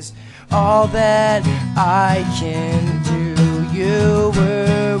is all that I can do. You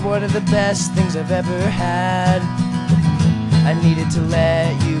were one of the best things I've ever had. I needed to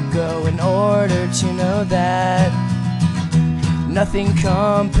let you go in order to know that nothing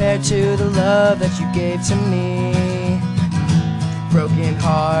compared to the love that you gave to me. Broken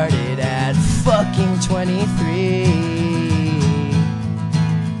hearted at fucking 23.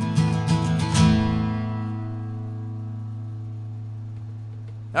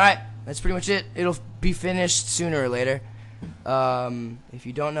 Alright, that's pretty much it. It'll be finished sooner or later. If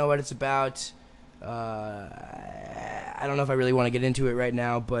you don't know what it's about, I don't know if I really want to get into it right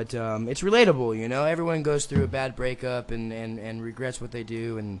now, but it's relatable, you know? Everyone goes through a bad breakup and regrets what they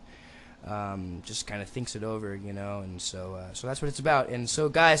do and just kind of thinks it over, you know? And so that's what it's about. And so,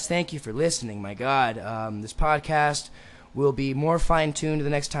 guys, thank you for listening. My God, this podcast will be more fine-tuned the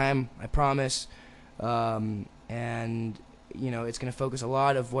next time, I promise. And, you know, it's going to focus a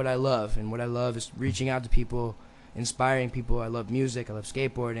lot of what I love. And what I love is reaching out to people, inspiring people. I love music. I love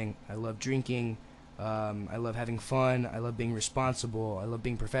skateboarding. I love drinking. I love having fun. I love being responsible. I love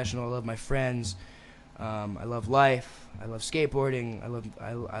being professional. I love my friends. I love life. I love skateboarding. I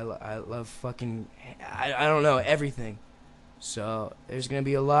love fucking, I don't know, everything. So there's going to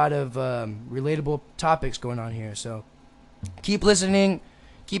be a lot of relatable topics going on here. So keep listening.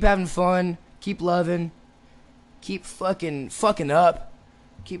 Keep having fun. Keep loving. Keep fucking up.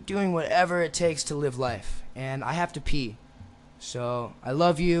 Keep doing whatever it takes to live life. And I have to pee. So I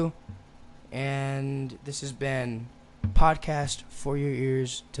love you. And this has been Podcast for Your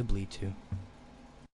Ears to Bleed To.